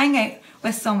means to hang out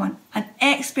with someone, an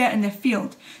expert in their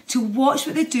field, to watch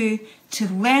what they do, to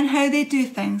learn how they do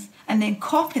things, and then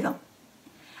copy them.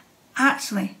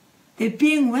 Actually, the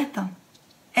being with them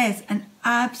is an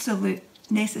absolute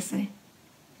necessary.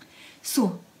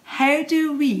 So, how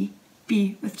do we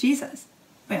be with Jesus?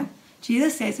 Well,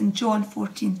 Jesus says in John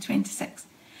 14:26,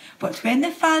 "But when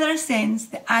the Father sends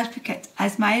the Advocate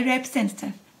as my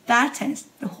representative, that is,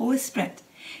 the Holy Spirit,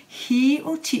 he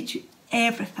will teach you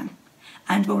everything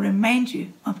and will remind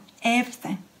you of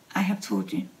everything I have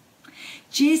told you."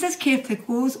 Jesus carefully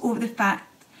goes over the fact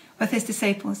with his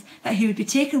disciples that he would be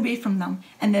taken away from them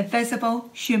in the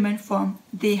visible human form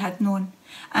they had known,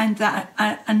 and that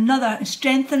another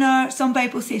strengthener, some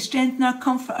Bibles say strengthener,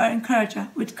 comforter, encourager,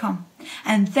 would come.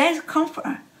 And this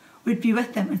comforter would be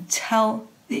with them until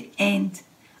the end.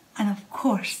 And of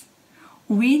course,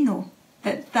 we know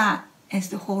that that is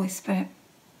the Holy Spirit.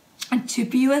 And to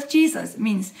be with Jesus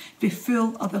means to be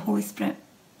full of the Holy Spirit.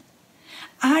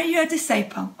 Are you a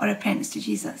disciple or apprentice to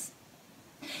Jesus?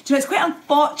 Do you know, it's quite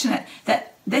unfortunate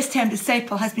that this term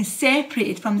disciple has been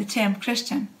separated from the term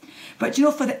Christian. But you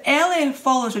know, for the earlier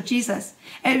followers of Jesus,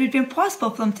 it would be impossible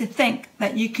for them to think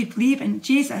that you could believe in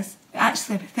Jesus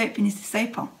actually without being his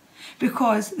disciple.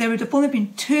 Because there would have only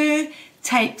been two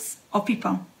types of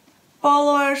people,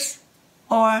 followers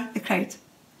or the crowd.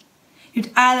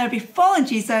 You'd either be following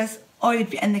Jesus or you'd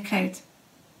be in the crowd.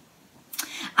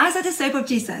 As a disciple of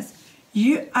Jesus,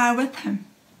 you are with him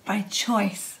by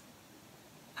choice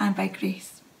and by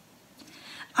grace.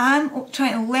 I'm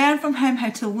trying to learn from him how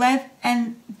to live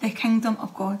in the kingdom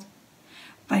of God.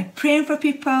 By praying for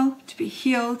people to be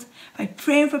healed, by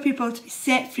praying for people to be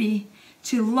set free,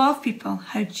 to love people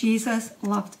how Jesus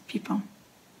loved people.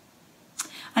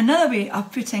 Another way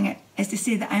of putting it is to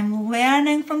say that I'm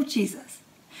learning from Jesus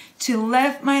to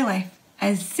live my life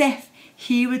as if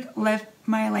he would live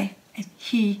my life if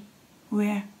he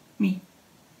were me.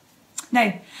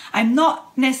 Now, I'm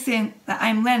not necessarily saying that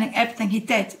I'm learning everything he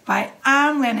did, but I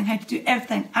am learning how to do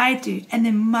everything I do in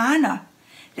the manner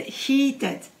that he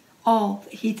did all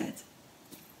that he did.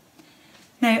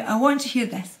 Now, I want you to hear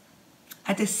this.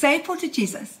 A disciple to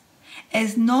Jesus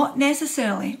is not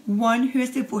necessarily one who is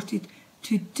devoted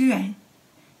to doing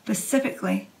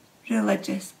specifically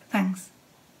religious things.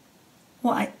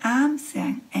 What I am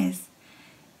saying is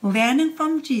learning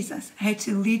from Jesus how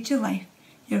to lead your life,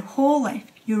 your whole life,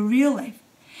 your real life.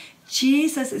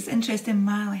 Jesus is interested in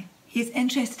my life. He is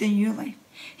interested in your life.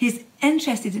 He is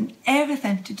interested in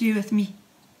everything to do with me.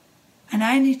 And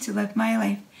I need to live my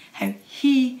life how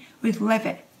he would live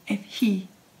it if he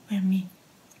were me.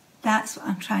 That's what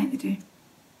I'm trying to do.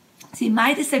 See,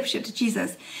 my discipleship to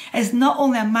Jesus is not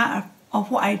only a matter of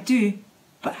what I do,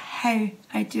 but how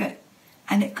I do it.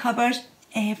 And it covers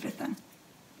everything.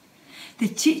 The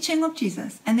teaching of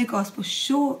Jesus in the gospel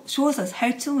shows us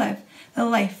how to live the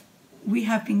life we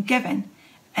have been given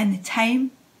in the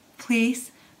time,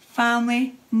 place,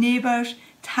 family, neighbours,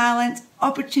 talent,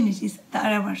 opportunities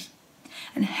that are ours.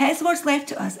 And his words left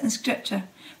to us in scripture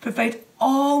provide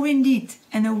all we need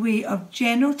in the way of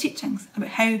general teachings about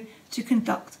how to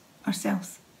conduct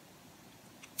ourselves.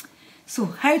 So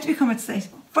how to become a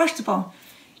disciple? First of all,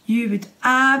 you would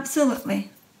absolutely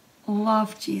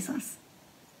love Jesus.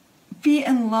 Be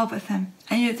in love with him,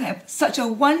 and you'd have such a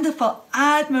wonderful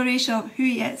admiration of who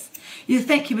he is. You'd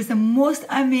think he was the most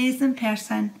amazing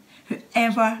person who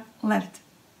ever lived.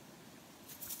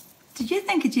 Do you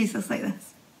think of Jesus like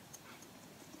this?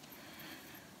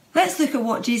 Let's look at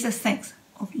what Jesus thinks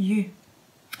of you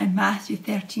in Matthew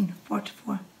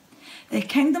 13:44. The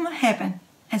kingdom of heaven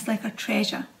is like a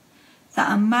treasure that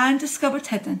a man discovered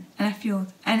hidden in a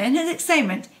field, and in his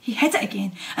excitement he hid it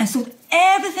again and sold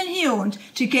everything he owned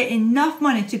to get enough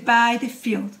money to buy the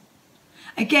field.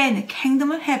 Again, the kingdom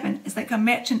of heaven is like a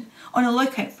merchant on the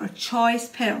lookout for choice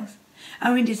pearls,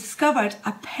 and when he discovered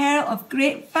a pearl of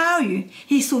great value,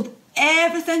 he sold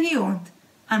everything he owned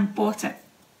and bought it.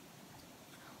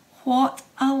 What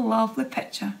a lovely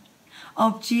picture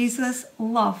of Jesus'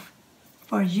 love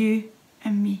for you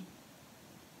and me.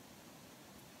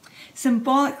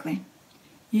 Symbolically,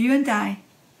 you and I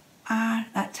are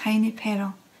that tiny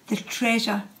pearl, the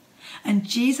treasure, and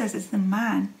Jesus is the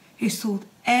man who sold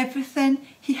everything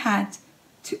he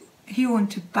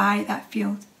owned to buy that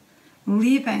field,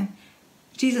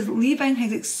 Jesus leaving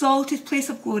his exalted place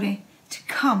of glory to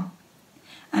come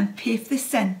and pay for the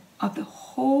sin of the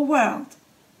whole world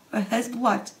with his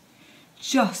blood,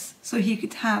 just so he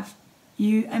could have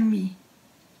you and me,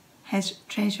 his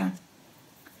treasure.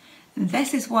 And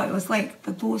this is what it was like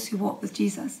for those who walked with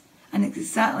Jesus, and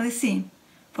exactly the same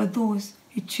for those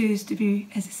who choose to be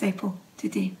his disciple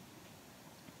today.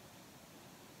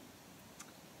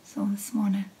 So this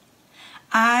morning,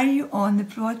 are you on the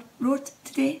broad road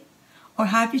today, or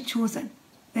have you chosen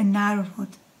the narrow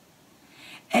road?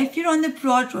 If you're on the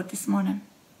broad road this morning,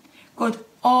 God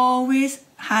always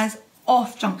has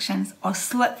off junctions or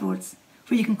slip roads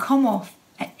where you can come off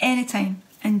at any time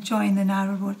and join the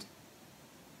narrow road.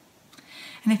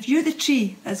 And if you're the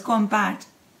tree that's gone bad,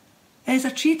 there's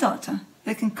a tree doctor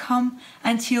that can come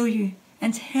and heal you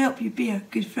and help you bear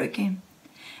good fruit again.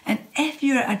 And if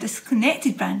you're a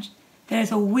disconnected branch, there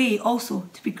is a way also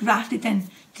to be grafted in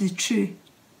to the true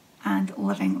and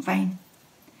living vine.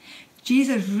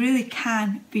 Jesus really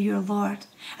can be your Lord,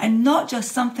 and not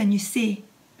just something you say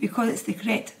because it's the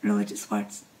correct religious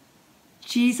words.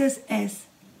 Jesus is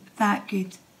that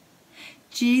good.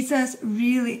 Jesus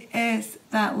really is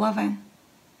that loving.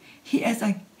 He is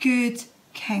a good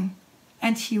king,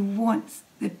 and he wants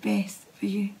the best for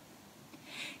you.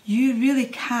 You really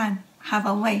can have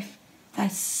a life that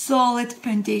has solid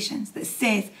foundations that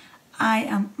says, I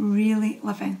am really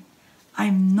living.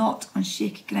 I'm not on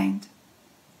shaky ground.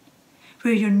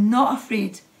 Where you're not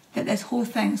afraid that this whole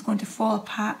thing is going to fall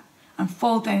apart and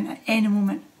fall down at any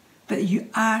moment, but that you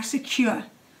are secure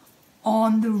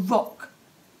on the rock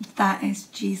that is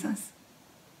Jesus.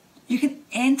 You can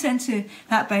enter into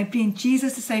that by being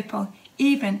Jesus' disciple,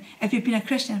 even if you've been a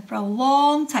Christian for a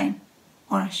long time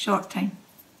or a short time.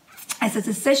 It's a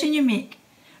decision you make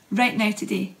right now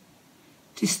today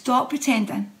to stop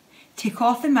pretending, take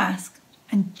off the mask,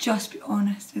 and just be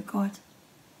honest with God.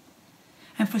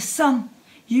 And for some,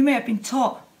 you may have been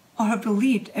taught or have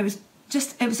believed it was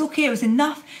okay, it was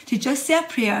enough to just say a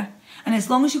prayer, and as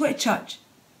long as you go to church,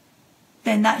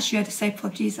 then that's you a disciple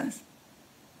of Jesus.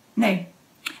 Now,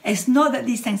 it's not that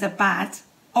these things are bad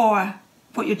or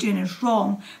what you're doing is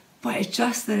wrong, but it's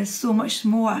just there is so much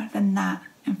more than that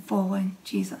in following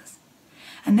Jesus.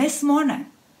 And this morning,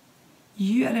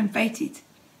 you are invited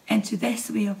into this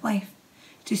way of life,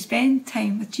 to spend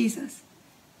time with Jesus,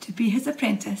 to be his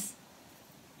apprentice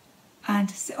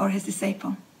or his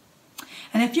disciple.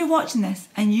 And if you're watching this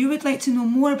and you would like to know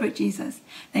more about Jesus,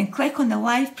 then click on the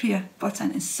live prayer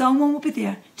button and someone will be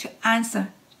there to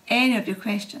answer any of your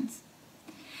questions.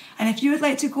 And if you would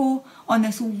like to go on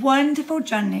this wonderful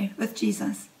journey with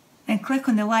Jesus, then click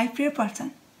on the live prayer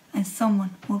button and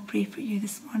someone will pray for you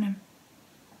this morning.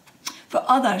 For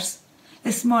others,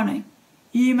 this morning,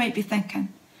 you might be thinking,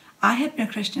 I have been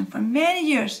a Christian for many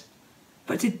years,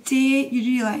 but today you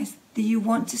realise that you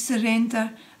want to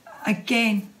surrender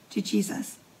again to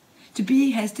Jesus, to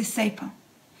be his disciple,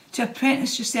 to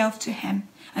apprentice yourself to him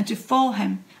and to follow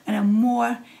him in a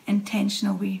more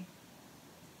intentional way.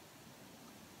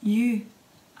 You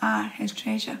are his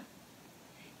treasure.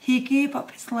 He gave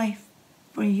up his life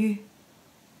for you.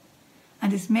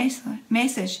 And his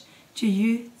message to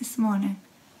you this morning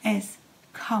is,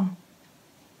 come,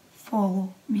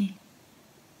 follow me.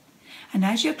 And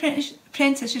as you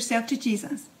apprentice yourself to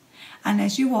Jesus, and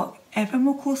as you walk ever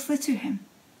more closely to him,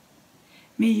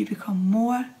 may you become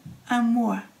more and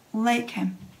more like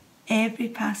him every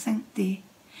passing day.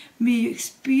 May you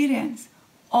experience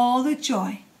all the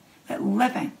joy that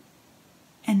living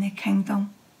in the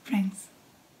kingdom brings.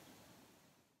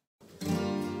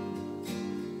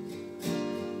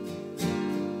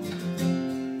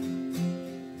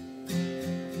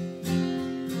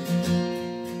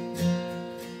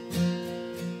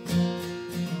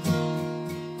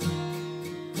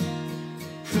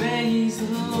 Praise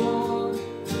the Lord,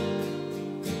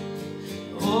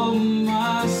 oh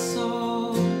my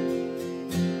soul,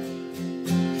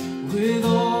 with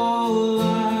all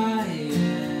I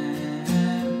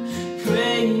am.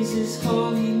 Praise his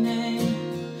holy name,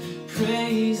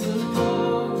 praise the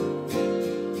Lord,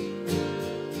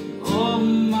 oh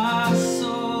my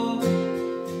soul.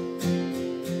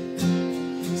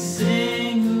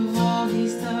 Sing of all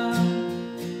he's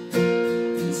done,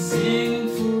 and sing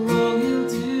for all he'll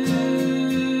do.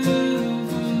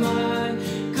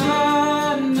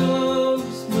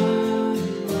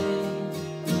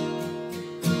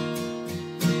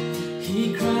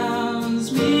 He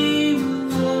crowns me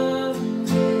with love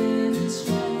and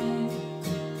strength.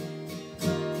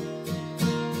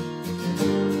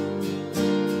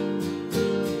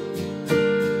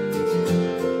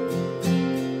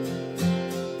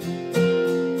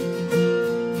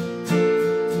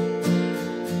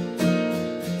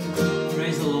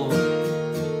 Praise the Lord.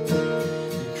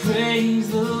 Praise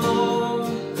the Lord,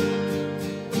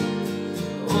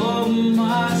 oh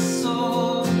my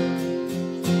soul.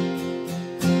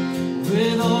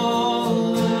 With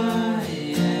all I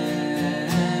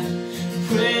am,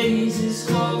 praise his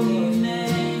holy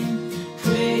name,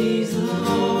 praise the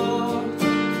Lord,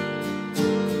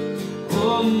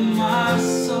 oh my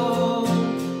soul.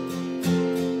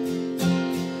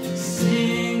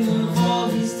 Sing of all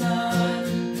he's done,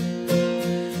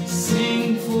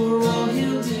 sing for all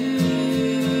he'll do.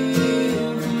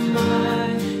 My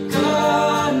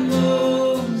God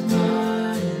knows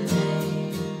my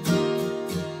name.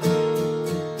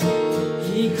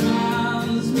 He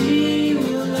crowns me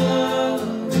with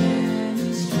love and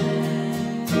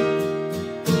strength.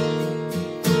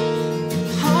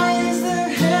 High as the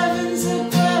heavens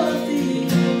above the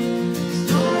earth, as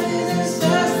wide as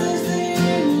vast as the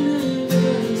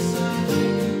universe, I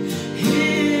will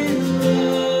his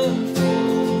love for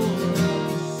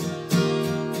us.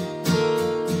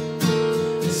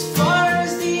 As far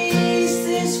as the east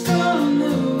is from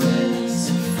the west,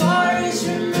 so far as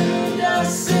removed our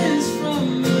sins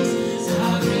from us,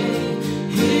 how great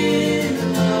his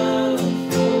love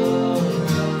for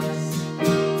us.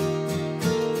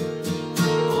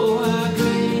 Oh, how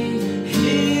great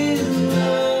his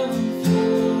love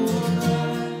for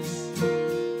us.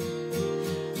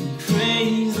 And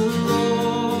praise the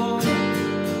Lord,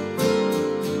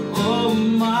 oh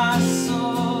my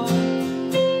soul.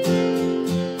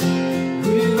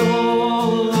 With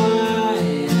all I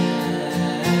am,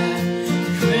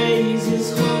 praise his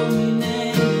holy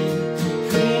name,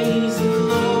 praise the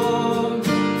Lord,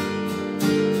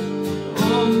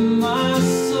 oh my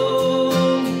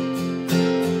soul.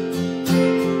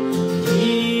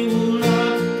 He will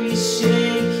not be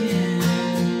shaken,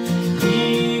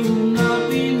 he will not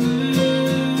be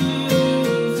moved,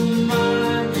 for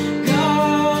my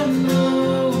God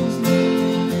knows my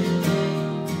name.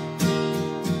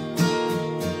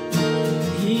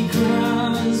 He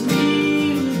crowns me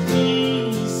with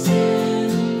peace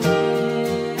and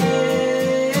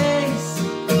grace.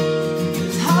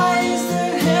 As high as the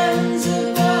heavens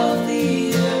above the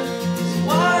earth, as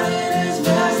wide and as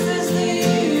vast as the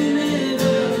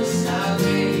universe, how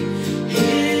great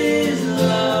his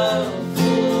love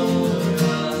for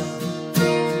us.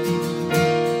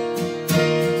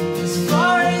 As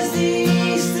far as the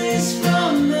east is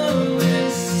from the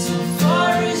west, so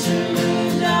far as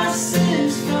removed our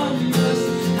sins from us.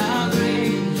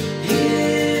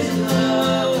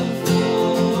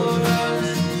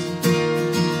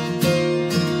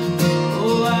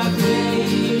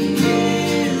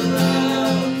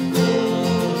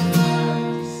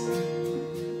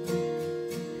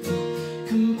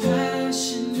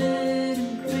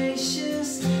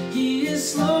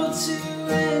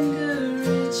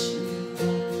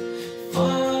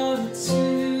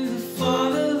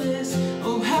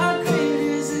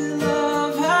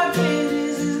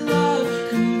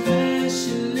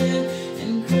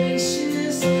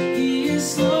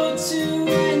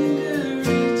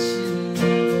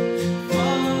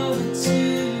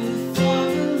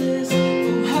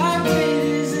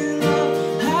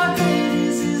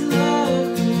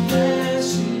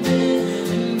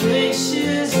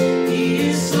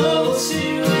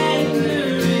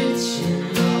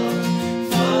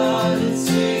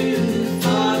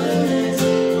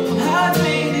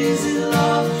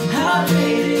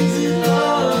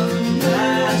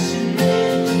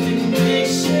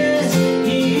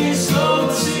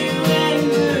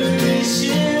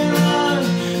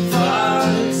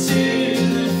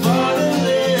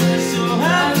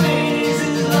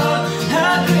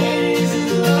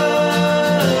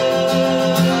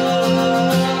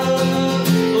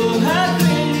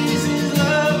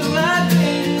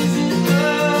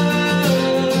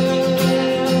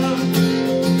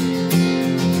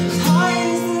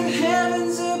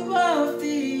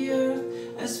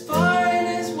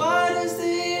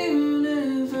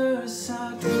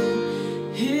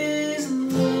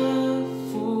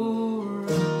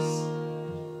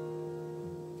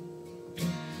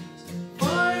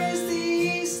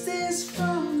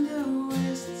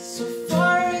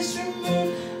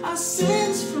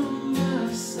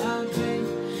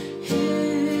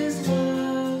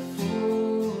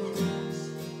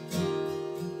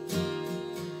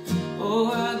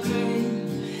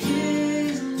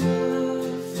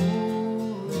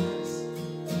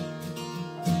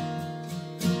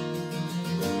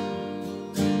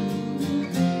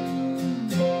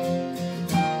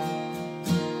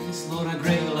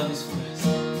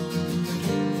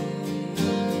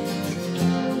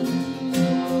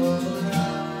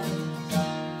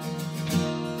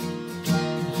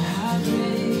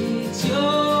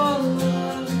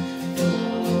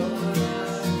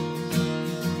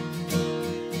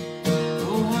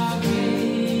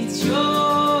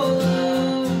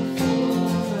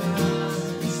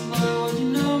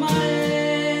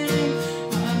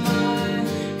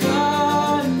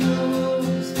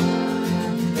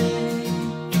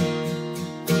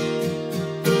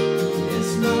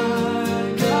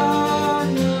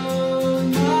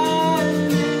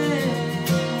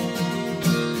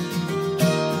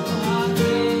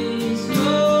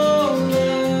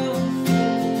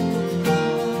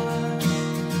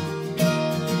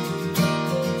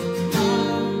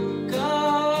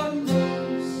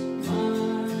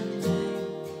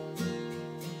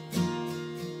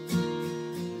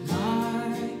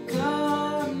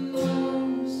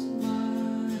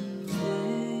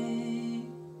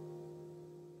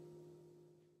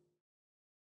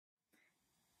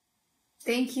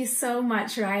 thank you so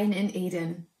much, Ryan and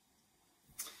Aidan.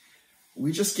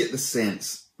 We just get the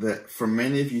sense that for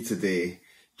many of you today,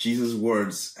 Jesus'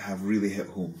 words have really hit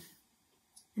home.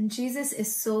 And Jesus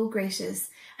is so gracious,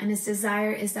 and his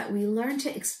desire is that we learn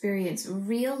to experience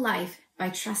real life by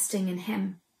trusting in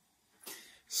him.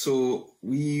 So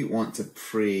we want to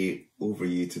pray over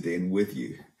you today and with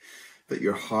you, that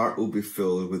your heart will be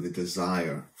filled with the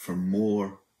desire for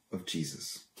more of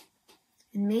Jesus.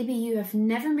 And maybe you have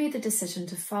never made the decision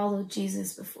to follow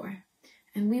Jesus before,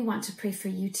 and we want to pray for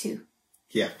you too.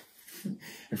 Yeah.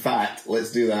 In fact,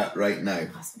 let's do that right now.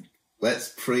 Awesome.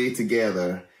 Let's pray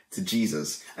together to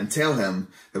Jesus and tell him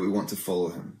that we want to follow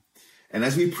him. And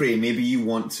as we pray, maybe you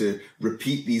want to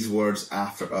repeat these words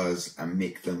after us and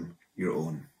make them your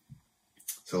own.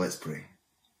 So let's pray.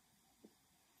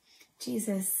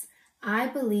 Jesus, I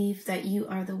believe that you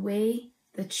are the way,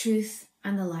 the truth,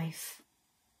 and the life.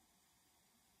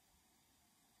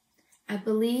 I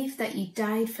believe that you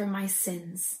died for my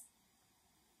sins.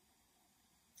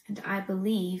 And I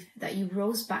believe that you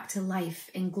rose back to life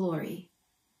in glory.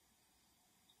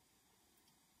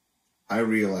 I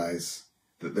realize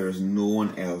that there is no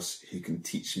one else who can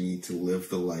teach me to live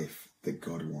the life that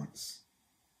God wants.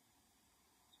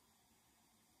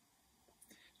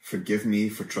 Forgive me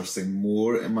for trusting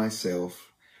more in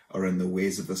myself or in the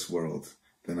ways of this world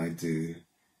than I do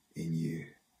in you.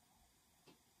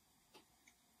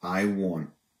 I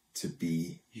want to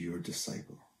be your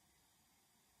disciple.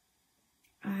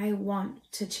 I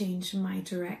want to change my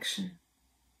direction.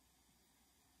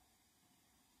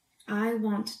 I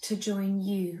want to join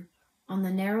you on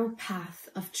the narrow path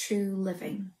of true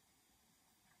living.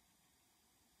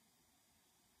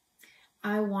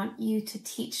 I want you to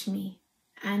teach me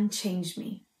and change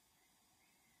me.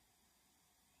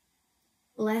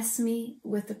 Bless me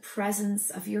with the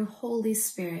presence of your Holy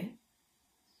Spirit.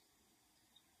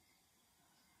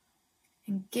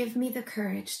 And give me the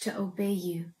courage to obey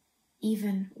you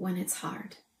even when it's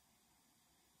hard.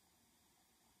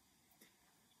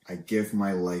 I give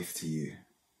my life to you.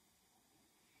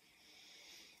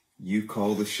 You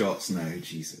call the shots now,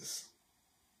 Jesus.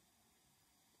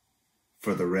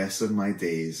 For the rest of my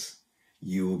days,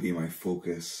 you will be my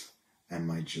focus and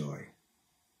my joy.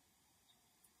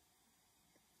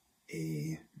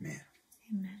 Amen.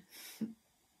 Amen.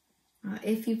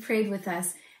 If you prayed with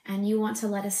us and you want to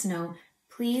let us know,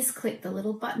 please click the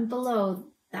little button below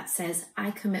that says,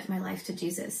 I commit my life to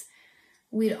Jesus.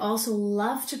 We'd also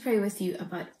love to pray with you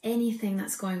about anything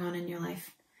that's going on in your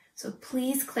life. So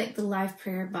please click the live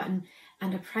prayer button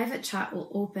and a private chat will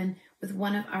open with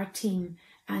one of our team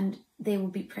and they will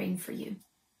be praying for you.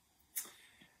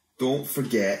 Don't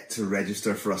forget to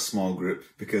register for a small group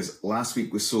because last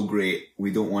week was so great,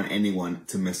 we don't want anyone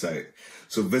to miss out.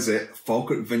 So visit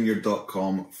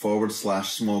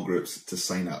falkirkvineyard.com/small groups to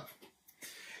sign up.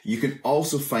 You can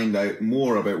also find out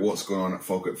more about what's going on at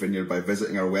Falkirk Vineyard by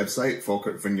visiting our website,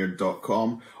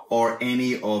 falkirkvineyard.com, or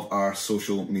any of our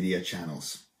social media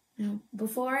channels. Now,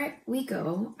 before we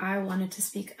go, I wanted to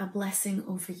speak a blessing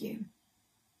over you.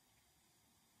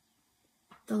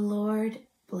 The Lord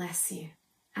bless you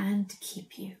and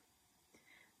keep you.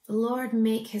 The Lord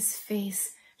make his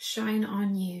face shine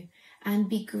on you and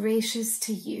be gracious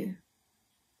to you.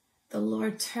 The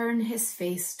Lord turn his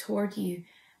face toward you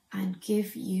and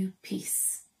give you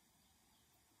peace.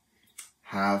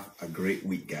 Have a great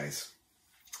week, guys.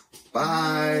 Bye.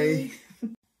 Bye.